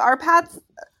 I think R. Pat's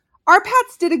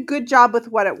did a good job with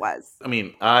what it was. I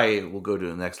mean, I will go to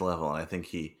the next level, and I think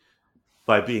he,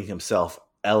 by being himself,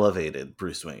 elevated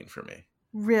Bruce Wayne for me.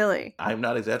 Really? I'm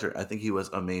not exaggerating. I think he was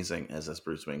amazing as this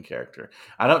Bruce Wayne character.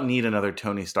 I don't need another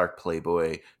Tony Stark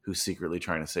playboy who's secretly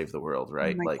trying to save the world,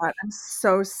 right? Oh my God, I'm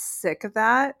so sick of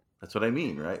that. That's what I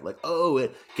mean, right? Like,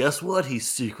 guess what? He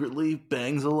secretly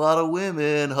bangs a lot of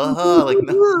women. Haha. Like,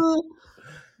 no.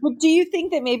 But do you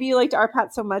think that maybe you liked R.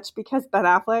 Pat so much because Ben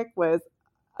Affleck was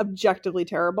objectively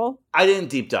terrible? I didn't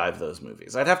deep dive those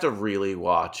movies. I'd have to really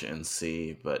watch and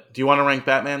see. But do you want to rank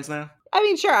Batmans now? I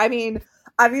mean, sure. I mean,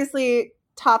 obviously,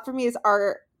 top for me is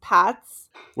R. Pat's.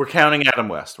 We're counting Adam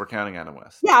West. Yeah,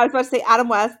 I was about to say Adam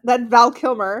West, then Val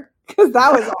Kilmer, because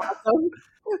that was awesome.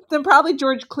 Then probably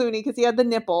George Clooney, because he had the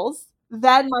nipples.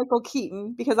 Then Michael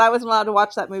Keaton, because I wasn't allowed to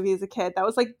watch that movie as a kid. That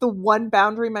was like the one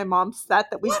boundary my mom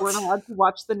set, that we weren't allowed to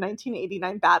watch the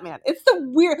 1989 Batman. It's the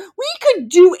weird. We could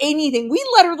do anything. We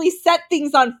literally set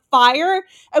things on fire,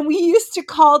 and we used to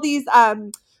call these.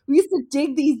 We used to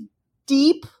dig these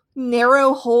deep,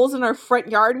 narrow holes in our front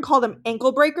yard and call them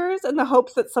ankle breakers, in the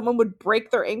hopes that someone would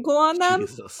break their ankle on them.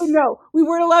 Jesus. But no, we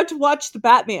weren't allowed to watch the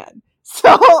Batman.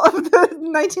 So the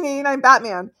 1989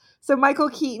 Batman. So Michael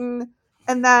Keaton.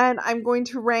 And then I'm going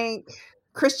to rank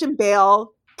Christian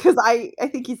Bale, because I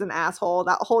think he's an asshole.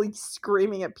 That whole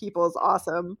screaming at people is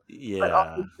awesome. Yeah. But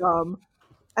also dumb.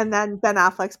 And then Ben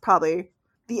Affleck's probably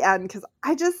the end, because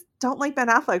I just don't like Ben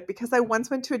Affleck, because I once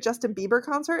went to a Justin Bieber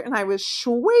concert and I was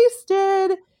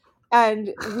wasted.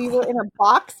 And we were in a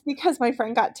box because my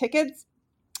friend got tickets.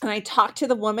 And I talked to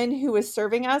the woman who was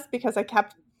serving us, because I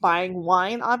kept buying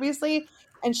wine, obviously.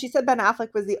 And she said Ben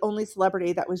Affleck was the only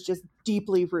celebrity that was just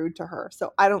deeply rude to her.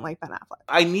 So I don't like Ben Affleck.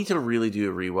 I need to really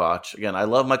do a rewatch. Again, I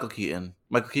love Michael Keaton.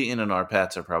 Michael Keaton and R.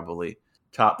 Pats are probably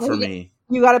top for me.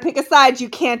 You got to pick a side. You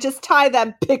can't just tie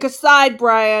them. Pick a side,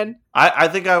 Brian. I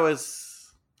think I'm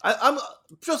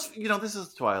just, this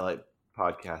is a Twilight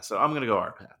podcast, so I'm going to go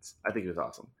R. Pats. I think he was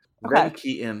awesome. Okay. Then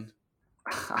Keaton.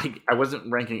 I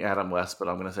wasn't ranking Adam West, but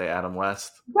I'm going to say Adam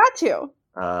West. Got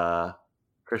to.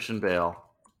 Christian Bale.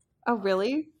 Oh,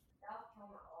 really?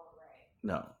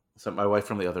 No. So my wife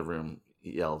from the other room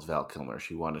yelled Val Kilmer.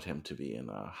 She wanted him to be in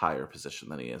a higher position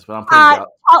than he is. But I'm putting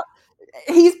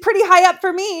he's pretty high up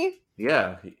for me.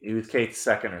 Yeah, he was Kate's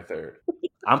second or third.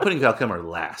 I'm putting Val Kilmer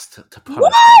last to punish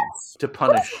What? him. To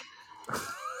punish.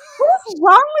 What's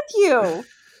wrong with you?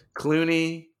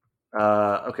 Clooney.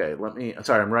 Okay,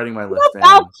 sorry, I'm writing my list down.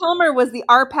 Val Kilmer was the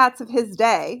R-Pats of his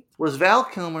day. Was Val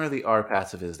Kilmer the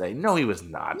R-Pats of his day? No, he was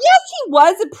not. Yes, he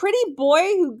was a pretty boy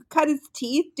who cut his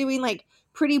teeth doing like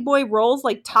pretty boy roles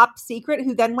like Top Secret,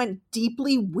 who then went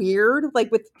deeply weird,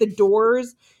 like with The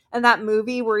Doors and that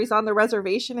movie where he's on the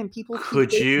reservation and people.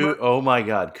 Could you? Oh my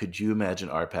God! Could you imagine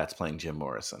R-Pats playing Jim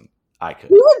Morrison? I could.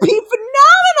 He would be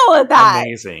phenomenal at that.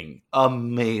 Amazing.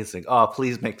 Oh,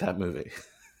 please make that movie.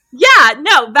 Yeah,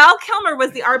 no, Val Kilmer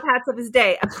was the R-Pats of his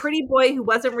day, a pretty boy who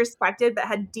wasn't respected but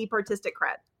had deep artistic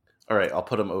cred. All right, I'll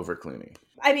put him over Clooney.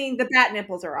 I mean, the bat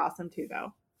nipples are awesome too,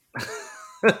 though.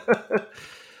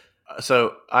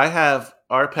 So I have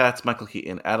R-Pats, Michael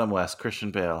Keaton, Adam West,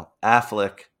 Christian Bale,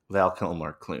 Affleck, Val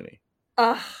Kilmer, Clooney.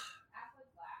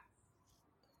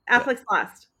 Affleck's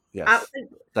last. Yes,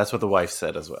 that's what the wife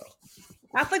said as well.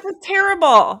 Affleck was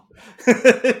terrible.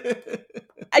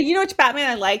 You know which Batman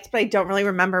I liked, but I don't really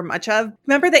remember much of?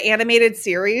 Remember the animated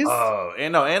series? Oh,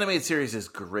 and no, animated series is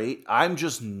great. I'm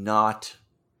just not,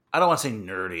 I don't want to say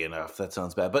nerdy enough. That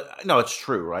sounds bad. But no, it's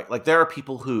true, right? Like there are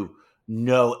people who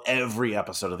know every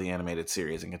episode of the animated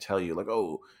series and can tell you like,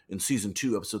 oh, in season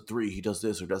 2, episode 3, he does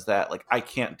this or does that. Like I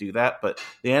can't do that. But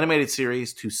the animated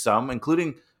series to some,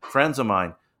 including friends of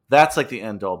mine, that's like the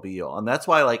end all be all. And that's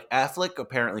why like Affleck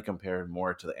apparently compared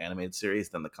more to the animated series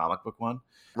than the comic book one.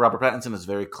 Robert Pattinson is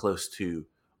very close to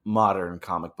modern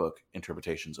comic book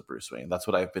interpretations of Bruce Wayne. That's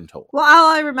what I've been told. Well, all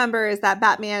I remember is that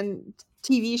Batman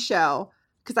TV show,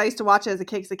 because I used to watch it as a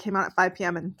kid because it came out at 5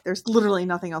 p.m. and there's literally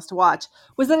nothing else to watch,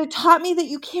 was that it taught me that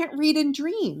you can't read in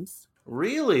dreams.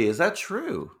 Really? Is that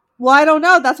true? Well, I don't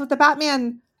know. That's what the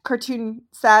Batman cartoon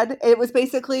said. It was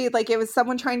basically like it was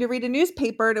someone trying to read a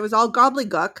newspaper and it was all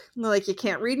gobbledygook. And they're like, you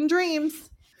can't read in dreams.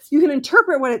 You can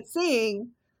interpret what it's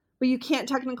saying, but you can't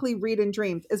technically read in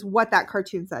dreams is what that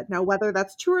cartoon said. Now, whether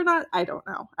that's true or not, I don't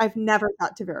know. I've never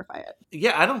got to verify it.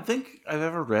 Yeah, I don't think I've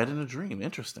ever read in a dream.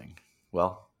 Interesting.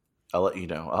 Well, I'll let you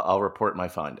know. I'll report my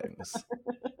findings.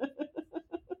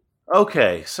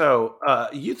 Okay, so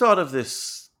you thought of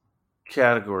this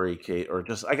category, Kate, or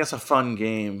just, I guess, a fun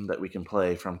game that we can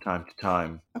play from time to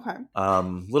time. Okay.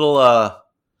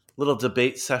 Little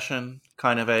debate session,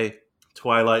 kind of a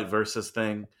Twilight versus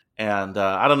thing. And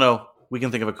I don't know, we can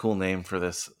think of a cool name for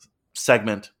this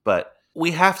segment, but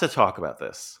we have to talk about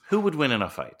this. Who would win in a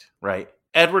fight, right?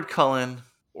 Edward Cullen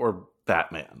or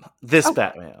Batman?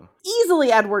 Batman.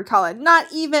 Easily Edward Cullen. Not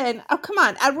even, oh, come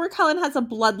on. Edward Cullen has a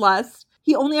bloodlust.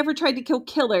 He only ever tried to kill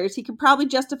killers. He could probably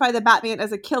justify the Batman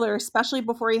as a killer, especially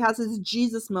before he has his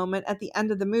Jesus moment at the end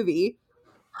of the movie.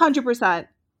 100%.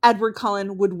 Edward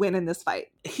Cullen would win in this fight.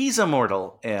 He's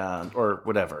immortal or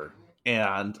whatever.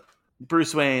 And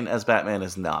Bruce Wayne as Batman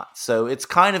is not. So it's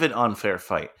kind of an unfair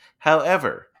fight.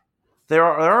 However, there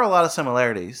are a lot of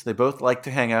similarities. They both like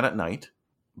to hang out at night.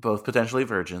 Both potentially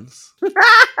virgins.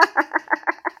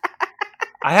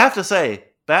 I have to say,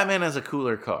 Batman has a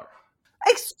cooler car.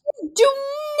 Do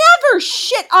never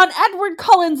shit on Edward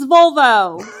Cullen's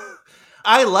Volvo.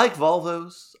 I like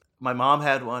Volvos. My mom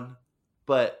had one.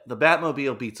 But the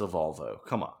Batmobile beats a Volvo.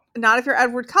 Come on. Not if you're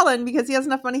Edward Cullen, because he has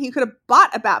enough money he could have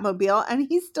bought a Batmobile, and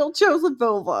he still chose a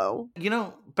Volvo. You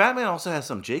know, Batman also has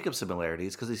some Jacob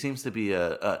similarities, because he seems to be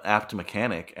an apt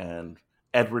mechanic, and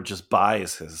Edward just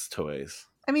buys his toys.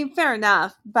 I mean, fair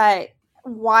enough, but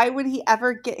why would he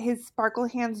ever get his sparkle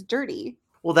hands dirty?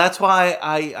 Well, that's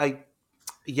why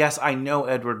yes, I know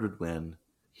Edward would win.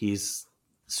 He's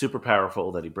super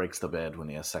powerful that he breaks the bed when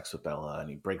he has sex with Bella, and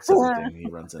he breaks everything he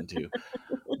runs into.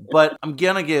 But I'm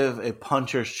going to give a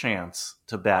puncher's chance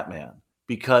to Batman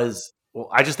because, well,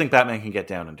 I just think Batman can get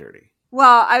down and dirty.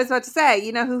 Well, I was about to say,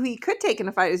 you know who he could take in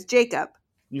a fight is Jacob.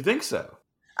 You think so?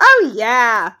 Oh,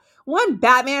 yeah. One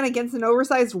Batman against an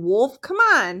oversized wolf? Come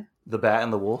on. The Bat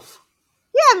and the Wolf?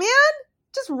 Yeah, man.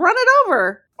 Just run it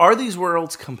over. Are these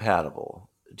worlds compatible?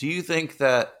 Do you think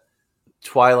that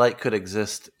Twilight could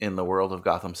exist in the world of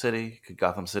Gotham City? Could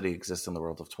Gotham City exist in the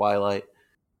world of Twilight?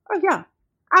 Oh, yeah.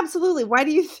 Absolutely. Why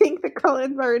do you think the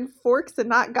Cullens are in Forks and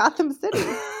not Gotham City?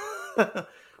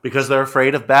 Because they're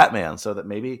afraid of Batman, so that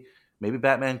maybe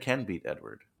Batman can beat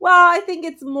Edward. Well, I think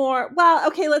it's more, well,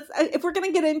 okay, if we're going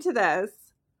to get into this,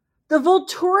 the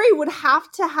Volturi would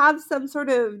have to have some sort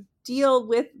of deal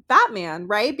with Batman,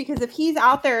 right? Because if he's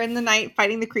out there in the night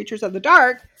fighting the creatures of the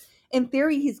dark, in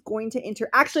theory, he's going to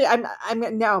actually,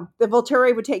 no, the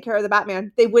Volturi would take care of the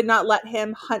Batman. They would not let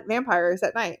him hunt vampires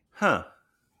at night. Huh.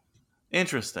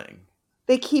 Interesting.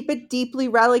 They keep it deeply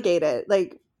relegated.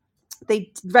 Like,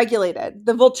 they regulated.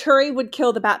 The Volturi would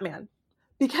kill the Batman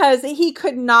because he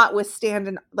could not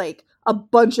withstand a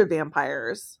bunch of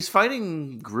vampires. He's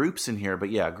fighting groups in here, but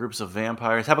yeah, groups of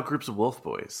vampires. How about groups of wolf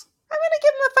boys? I'm gonna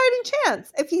give him a fighting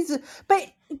chance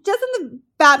but doesn't the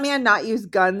Batman not use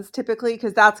guns typically?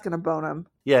 Because that's gonna bone him.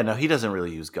 Yeah, no, he doesn't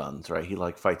really use guns, right? He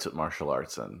like fights with martial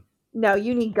arts and No,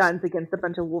 you need guns against a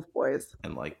bunch of wolf boys.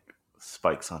 like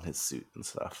spikes on his suit and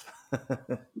stuff.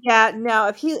 Yeah, no.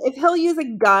 If he'll use a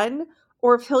gun,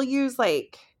 or if he'll use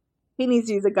he needs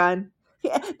to use a gun.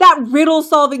 That riddle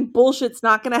solving bullshit's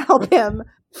not gonna help him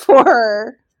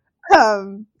for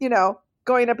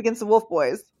going up against the wolf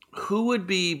boys. Who would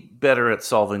be better at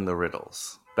solving the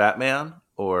riddles? Batman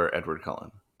or Edward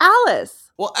Cullen?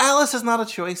 Alice. Well, Alice is not a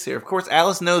choice here. Of course,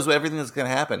 Alice knows everything that's going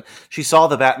to happen. She saw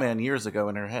the Batman years ago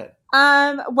in her head.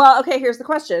 Well, okay, here's the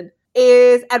question.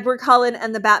 Is Edward Cullen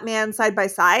and the Batman side by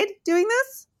side doing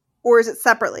this? Or is it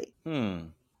separately?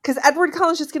 Because Edward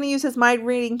Cullen's just going to use his mind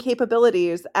reading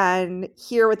capabilities and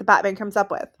hear what the Batman comes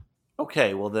up with.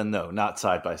 Okay, well then no, not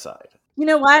side by side. You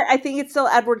know what? I think it's still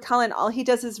Edward Cullen. All he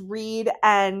does is read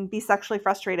and be sexually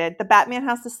frustrated. The Batman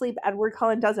has to sleep. Edward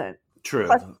Cullen doesn't. True.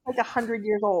 Plus, he's like 100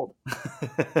 years old.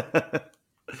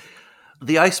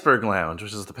 The Iceberg Lounge,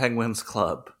 which is the Penguins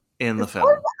Club in the film.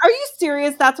 Are you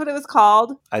serious? That's what it was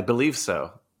called? I believe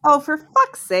so. Oh, for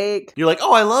fuck's sake. You're like,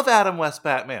 oh, I love Adam West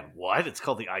Batman. What? It's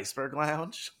called the Iceberg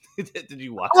Lounge? Did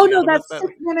you watch Oh, the no, Adam that's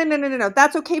West Batman? no.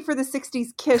 That's okay for the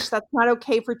 60s Kish. That's not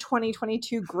okay for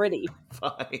 2022 Gritty.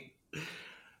 Fine.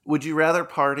 Would you rather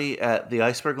party at the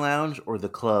Iceberg Lounge or the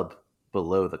club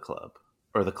below the club?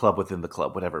 Or the club within the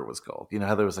club, whatever it was called. You know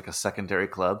how there was like a secondary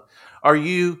club? Are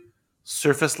you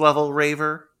surface level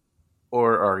raver?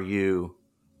 Or are you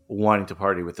wanting to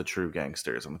party with the true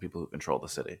gangsters and the people who control the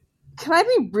city? Can I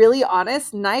be really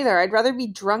honest? Neither. I'd rather be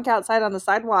drunk outside on the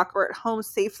sidewalk or at home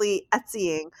safely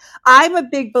Etsying. I'm a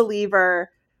big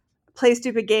believer. Play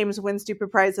stupid games, win stupid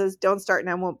prizes, don't start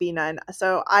now, won't be none.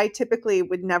 So I typically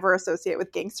would never associate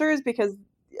with gangsters because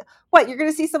what, you're going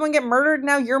to see someone get murdered,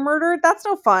 now you're murdered? That's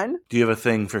no fun. Do you have a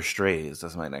thing for strays?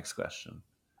 That's my next question.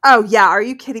 Oh, yeah. Are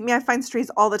you kidding me? I find strays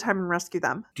all the time and rescue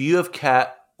them. Do you have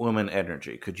Catwoman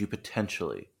energy? Could you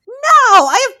potentially? No,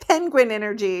 I have penguin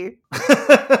energy. Come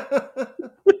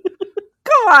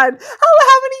on.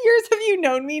 How many years have you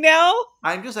known me now?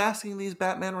 I'm just asking these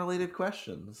Batman-related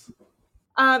questions.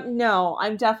 No,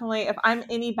 I'm definitely, if I'm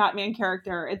any Batman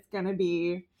character, it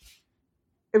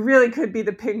really could be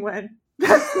the Penguin.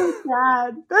 That's so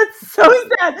sad. That's so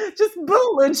sad. Just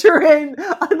belligerent.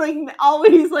 I'm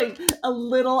always a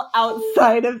little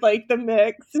outside of the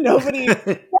mix. Nobody, not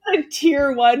a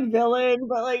tier 1 villain,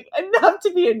 but enough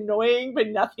to be annoying, but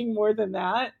nothing more than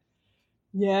that.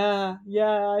 Yeah.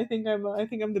 I think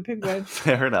I'm the Penguin.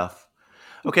 Fair enough.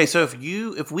 Okay, so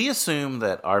if we assume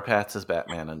that Arpats is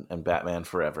Batman and Batman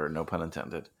Forever, no pun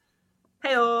intended.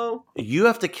 Heyo. You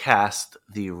have to cast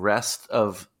the rest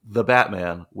of the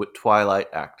Batman with Twilight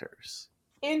actors.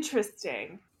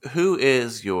 Interesting. Who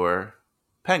is your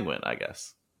Penguin, I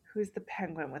guess? Who's the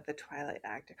Penguin with the Twilight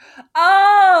actor?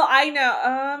 Oh, I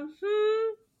know.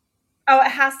 Oh,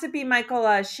 it has to be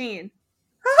Michael Sheen.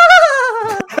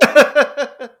 I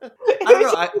don't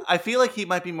know. I feel like he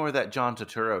might be more that John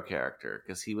Turturro character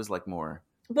because he was more.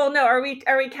 Well, no. Are we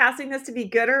casting this to be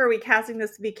good or are we casting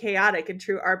this to be chaotic and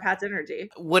true Arpats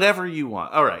energy? Whatever you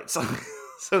want. All right.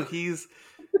 So he's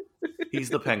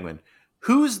the Penguin.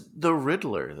 Who's the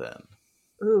Riddler then?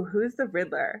 Ooh, who's the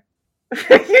Riddler?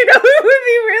 You know who would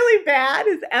be really bad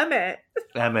is Emmett.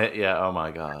 Emmett, yeah. Oh my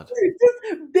God.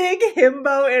 Just big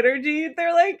himbo energy.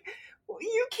 They're like,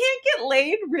 you can't get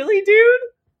laid, really, dude?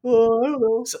 Oh, I don't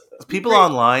know. So people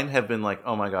online have been like,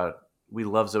 oh my God, we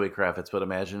love Zoe Kravitz, but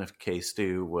imagine if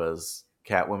K-Stu was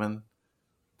Catwoman.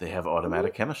 They have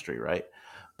automatic chemistry, right?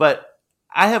 But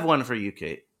I have one for you,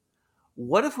 Kate.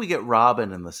 What if we get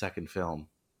Robin in the second film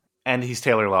and he's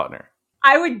Taylor Lautner?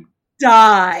 I would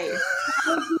die.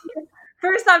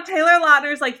 First off, Taylor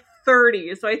Lautner's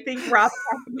 30, so I think Robin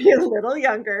has to be a little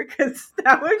younger because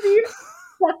that would be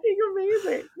fucking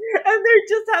amazing. And they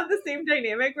just have the same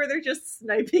dynamic where they're just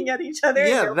sniping at each other.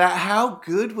 Yeah, how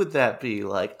good would that be?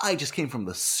 I just came from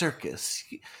the circus.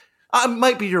 I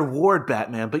might be your ward,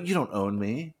 Batman, but you don't own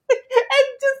me.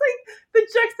 And just the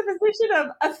juxtaposition of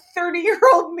a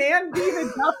 30-year-old man being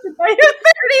adopted by a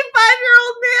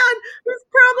 35-year-old man who's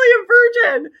probably a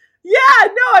virgin. Yeah,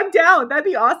 no, I'm down. That'd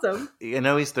be awesome. I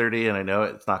know he's 30 and I know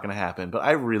it's not going to happen, but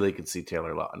I really could see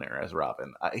Taylor Lautner as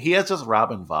Robin. He has just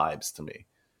Robin vibes to me.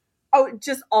 Oh,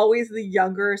 just always the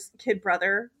younger kid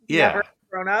brother. Yeah. Never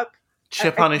grown up.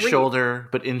 Chip on his shoulder,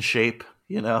 but in shape,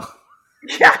 you know?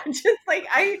 Yeah, just like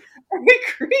I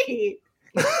agree.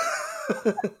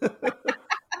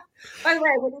 By the way,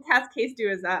 I wouldn't cast Case Stew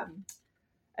as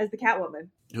the Catwoman.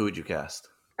 Who would you cast?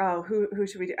 Oh, who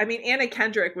should we do? I mean, Anna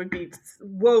Kendrick would be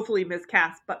woefully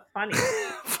miscast, but funny.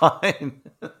 Fine.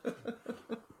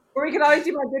 Or we could always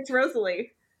do my bitch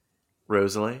Rosalie.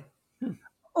 Rosalie?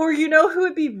 Or you know who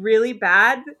would be really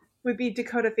bad? Would be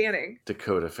Dakota Fanning.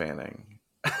 Dakota Fanning.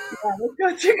 Yeah, let's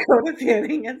go Dakota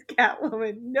Fanning as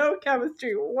Catwoman. No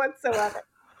chemistry whatsoever.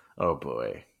 Oh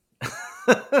boy. And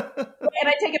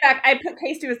I take it back. I put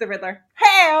Case Stew as the Riddler.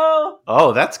 Hey-o!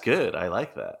 Oh, that's good. I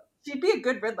like that. She'd be a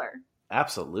good Riddler.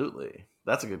 Absolutely.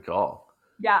 That's a good call.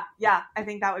 Yeah. I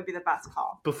think that would be the best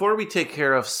call. Before we take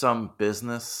care of some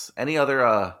business, any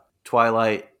other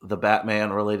Twilight, the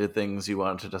Batman related things you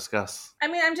wanted to discuss? I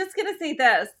mean, I'm just going to say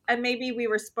this, and maybe we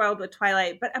were spoiled with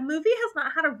Twilight, but a movie has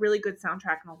not had a really good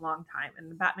soundtrack in a long time,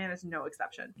 and Batman is no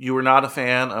exception. You were not a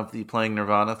fan of the playing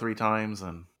Nirvana 3 times?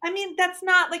 And I mean, that's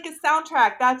not like a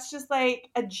soundtrack. That's just like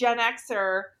a Gen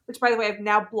Xer, which, by the way, I've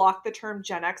now blocked the term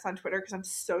Gen X on Twitter because I'm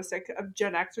so sick of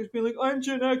Gen Xers being like, I'm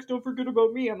Gen X, don't forget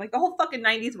about me. I'm like, the whole fucking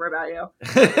 90s were about you.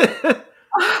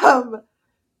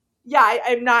 Yeah,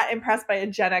 I'm not impressed by a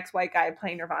Gen X white guy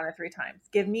playing Nirvana 3 times.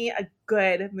 Give me a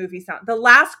good movie sound. The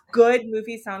last good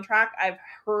movie soundtrack I've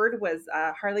heard was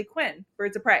Harley Quinn,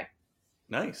 Birds of Prey.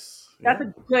 Nice. That's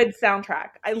a good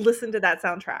soundtrack. I listened to that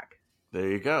soundtrack. There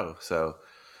you go. So,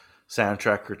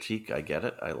 soundtrack critique, I get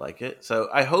it. I like it. So,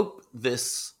 I hope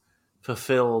this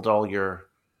fulfilled all your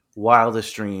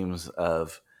wildest dreams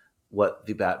of what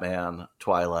the Batman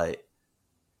Twilight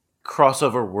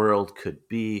crossover world could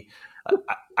be.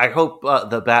 I hope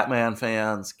the Batman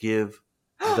fans give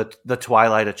the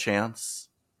Twilight a chance.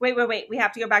 Wait. We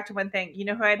have to go back to one thing. You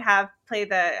know who I'd have play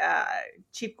the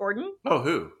Chief Gordon? Oh,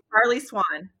 who? Charlie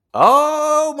Swan.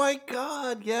 Oh my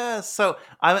God, yes. So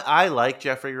I like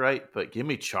Jeffrey Wright, but give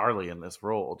me Charlie in this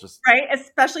role. Just right,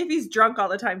 especially if he's drunk all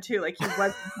the time too, like he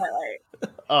was in Twilight.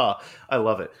 Oh, I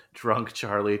love it. Drunk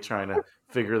Charlie trying to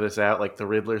figure this out. Like the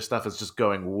Riddler stuff is just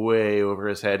going way over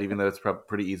his head, even though it's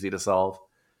pretty easy to solve.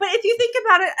 But if you think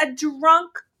about it, a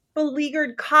drunk,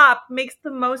 beleaguered cop makes the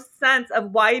most sense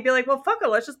of why you'd be like, well, fuck it,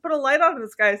 let's just put a light on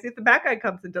this guy, see if the bad guy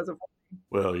comes and does it.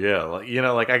 Well, yeah,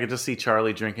 like I could just see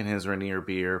Charlie drinking his Rainier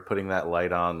beer, putting that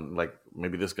light on, like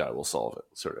maybe this guy will solve it,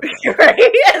 sort of thing.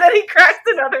 Right? And then he cracks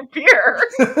another beer.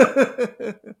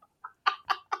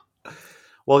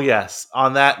 Well, yes,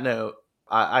 on that note,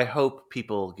 I hope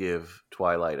people give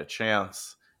Twilight a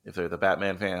chance. If they're the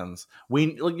Batman fans,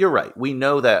 you're right. We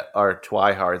know that our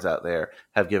Twihards out there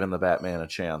have given the Batman a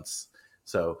chance.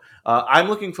 So I'm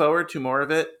looking forward to more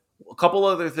of it. A couple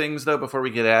other things, though, before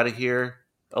we get out of here.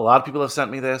 A lot of people have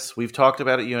sent me this. We've talked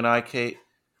about it, you and I, Kate.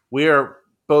 We are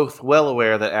both well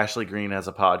aware that Ashley Greene has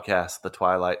a podcast, The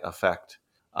Twilight Effect,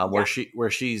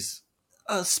 where she's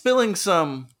spilling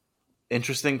some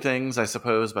interesting things, I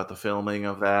suppose, about the filming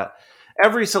of that.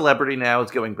 Every celebrity now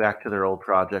is going back to their old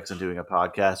projects and doing a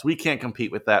podcast. We can't compete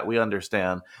with that. We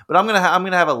understand. But I'm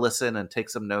gonna have a listen and take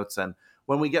some notes. And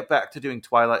when we get back to doing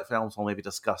Twilight films, we'll maybe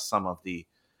discuss some of the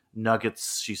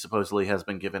nuggets she supposedly has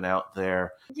been given out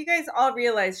there. You guys all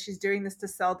realize she's doing this to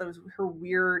sell her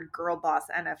weird girl boss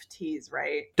NFTs,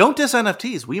 right? Don't diss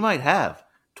NFTs. We might have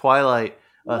Twilight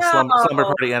Slumber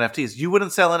Party NFTs. You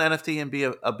wouldn't sell an NFT and be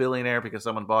a billionaire because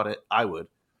someone bought it. I would.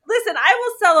 Listen, I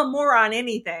will sell a more on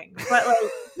anything, but like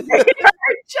they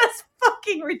are just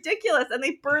fucking ridiculous, and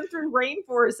they burn through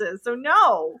rainforests. So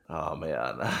no. Oh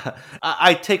man,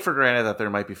 I take for granted that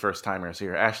there might be first timers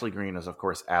here. Ashley Greene is, of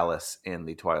course, Alice in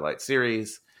the Twilight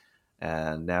series,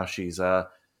 and now she's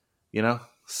again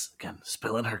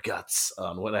spilling her guts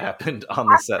on what happened on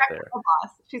the set there. Girl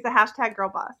boss. She's a hashtag girl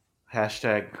boss.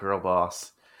 Hashtag girl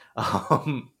boss.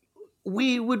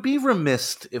 We would be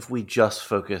remiss if we just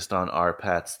focused on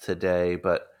Arpats today,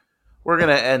 but we're going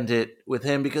to end it with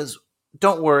him because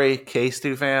don't worry,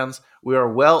 K-Stu fans, we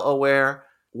are well aware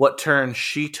what turn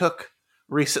she took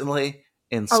recently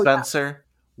in Spencer. Yeah.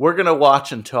 We're going to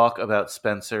watch and talk about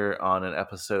Spencer on an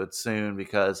episode soon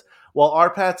because while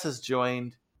Arpats has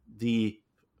joined the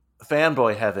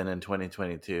fanboy heaven in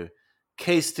 2022,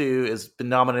 K-Stu has been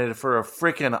nominated for a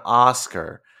freaking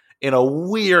Oscar in a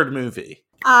weird movie.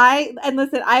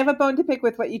 Listen, I have a bone to pick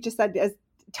with what you just said as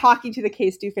talking to the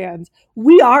K-Stu fans.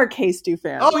 We are K-Stu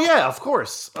fans. Oh yeah, of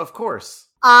course.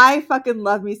 I fucking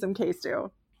love me some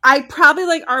K-Stu. I probably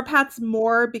like Arpats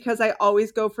more because I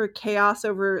always go for chaos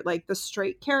over like the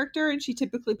straight character, and she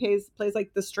typically plays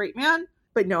like the straight man.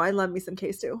 But no, I love me some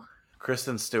K-Stu.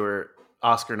 Kristen Stewart,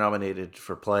 Oscar nominated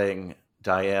for playing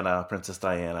Diana, Princess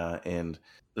Diana, in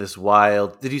this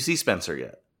wild. Did you see Spencer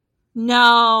yet?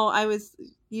 No, I was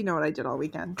You know what I did all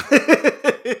weekend.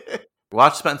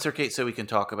 Watch Spencer, Kate, so we can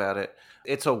talk about it.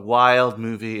 It's a wild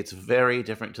movie. It's very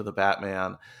different to the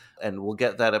Batman. And we'll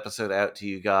get that episode out to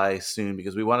you guys soon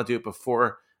because we want to do it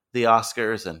before the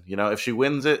Oscars. And, if she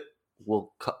wins it,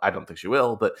 I don't think she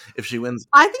will, but if she wins,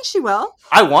 I think she will.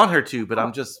 I want her to, but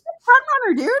I'm just front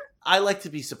runner, dude. I like to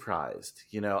be surprised.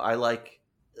 I like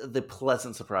the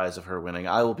pleasant surprise of her winning.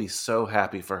 I will be so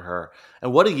happy for her.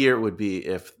 And what a year it would be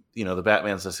if, the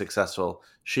Batman's so successful,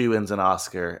 she wins an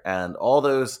Oscar, and all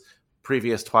those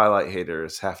previous Twilight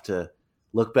haters have to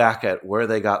look back at where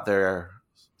they got their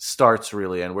starts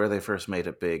really and where they first made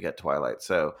it big at Twilight.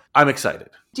 So I'm excited.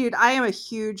 Dude, I am a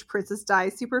huge Princess Di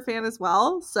super fan as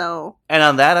well. So, and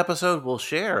on that episode, we'll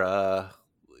share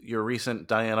your recent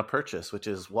Diana purchase, which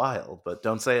is wild, but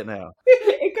don't say it now.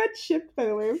 It got shipped, by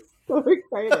the way. I'm so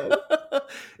excited.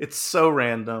 It's so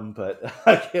random, but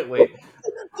I can't wait.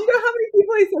 Do you know how many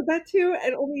people I said that to?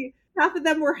 And only half of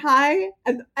them were high,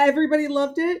 and everybody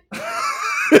loved it.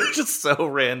 Just so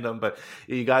random, but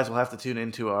you guys will have to tune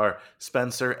into our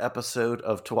Spencer episode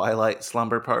of Twilight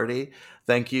Slumber Party.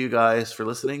 Thank you guys for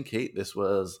listening. Kate, this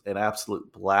was an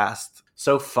absolute blast.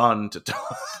 So fun to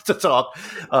talk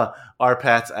our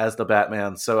Pats as the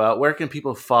Batman. So where can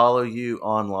people follow you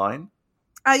online?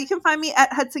 You can find me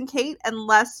at Hudson Kate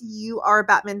unless you are a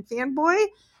Batman fanboy.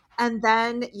 And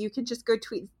then you can just go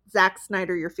tweet Zack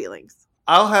Snyder your feelings.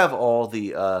 I'll have all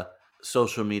the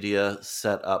social media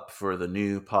set up for the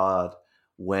new pod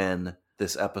when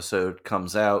this episode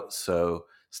comes out. So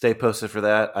stay posted for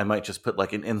that. I might just put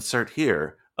like an insert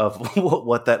here of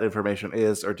what that information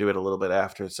is or do it a little bit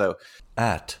after. So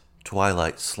at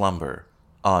Twilight Slumber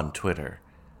on Twitter,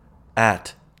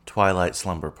 at Twilight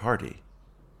Slumber Party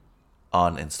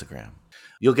on Instagram.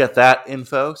 You'll get that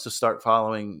info, so start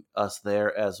following us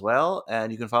there as well.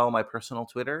 And you can follow my personal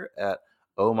Twitter at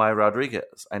Oh My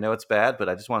Rodriguez. I know it's bad, but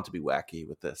I just want to be wacky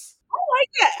with this. I like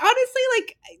it.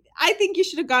 Honestly, I think you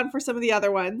should have gone for some of the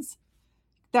other ones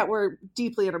that were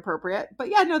deeply inappropriate. But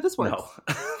yeah, no, this works.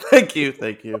 No. Thank you.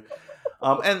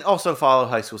 And also follow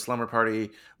High School Slumber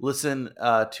Party. Listen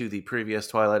to the previous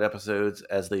Twilight episodes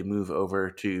as they move over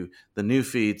to the new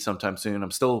feed sometime soon.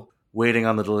 I'm still waiting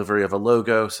on the delivery of a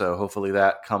logo, so hopefully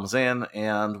that comes in,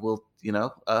 and we'll,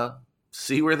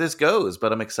 see where this goes.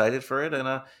 But I'm excited for it,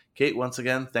 and Kate, once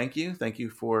again, thank you. Thank you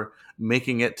for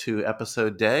making it to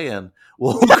episode day, and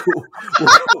we'll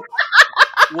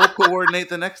coordinate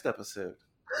the next episode.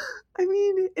 I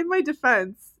mean, in my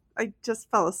defense, I just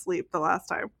fell asleep the last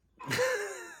time.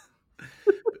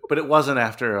 But it wasn't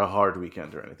after a hard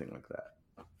weekend or anything like that.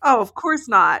 Oh, of course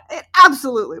not. It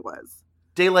absolutely was.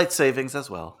 Daylight savings as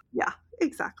well. Yeah,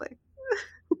 exactly.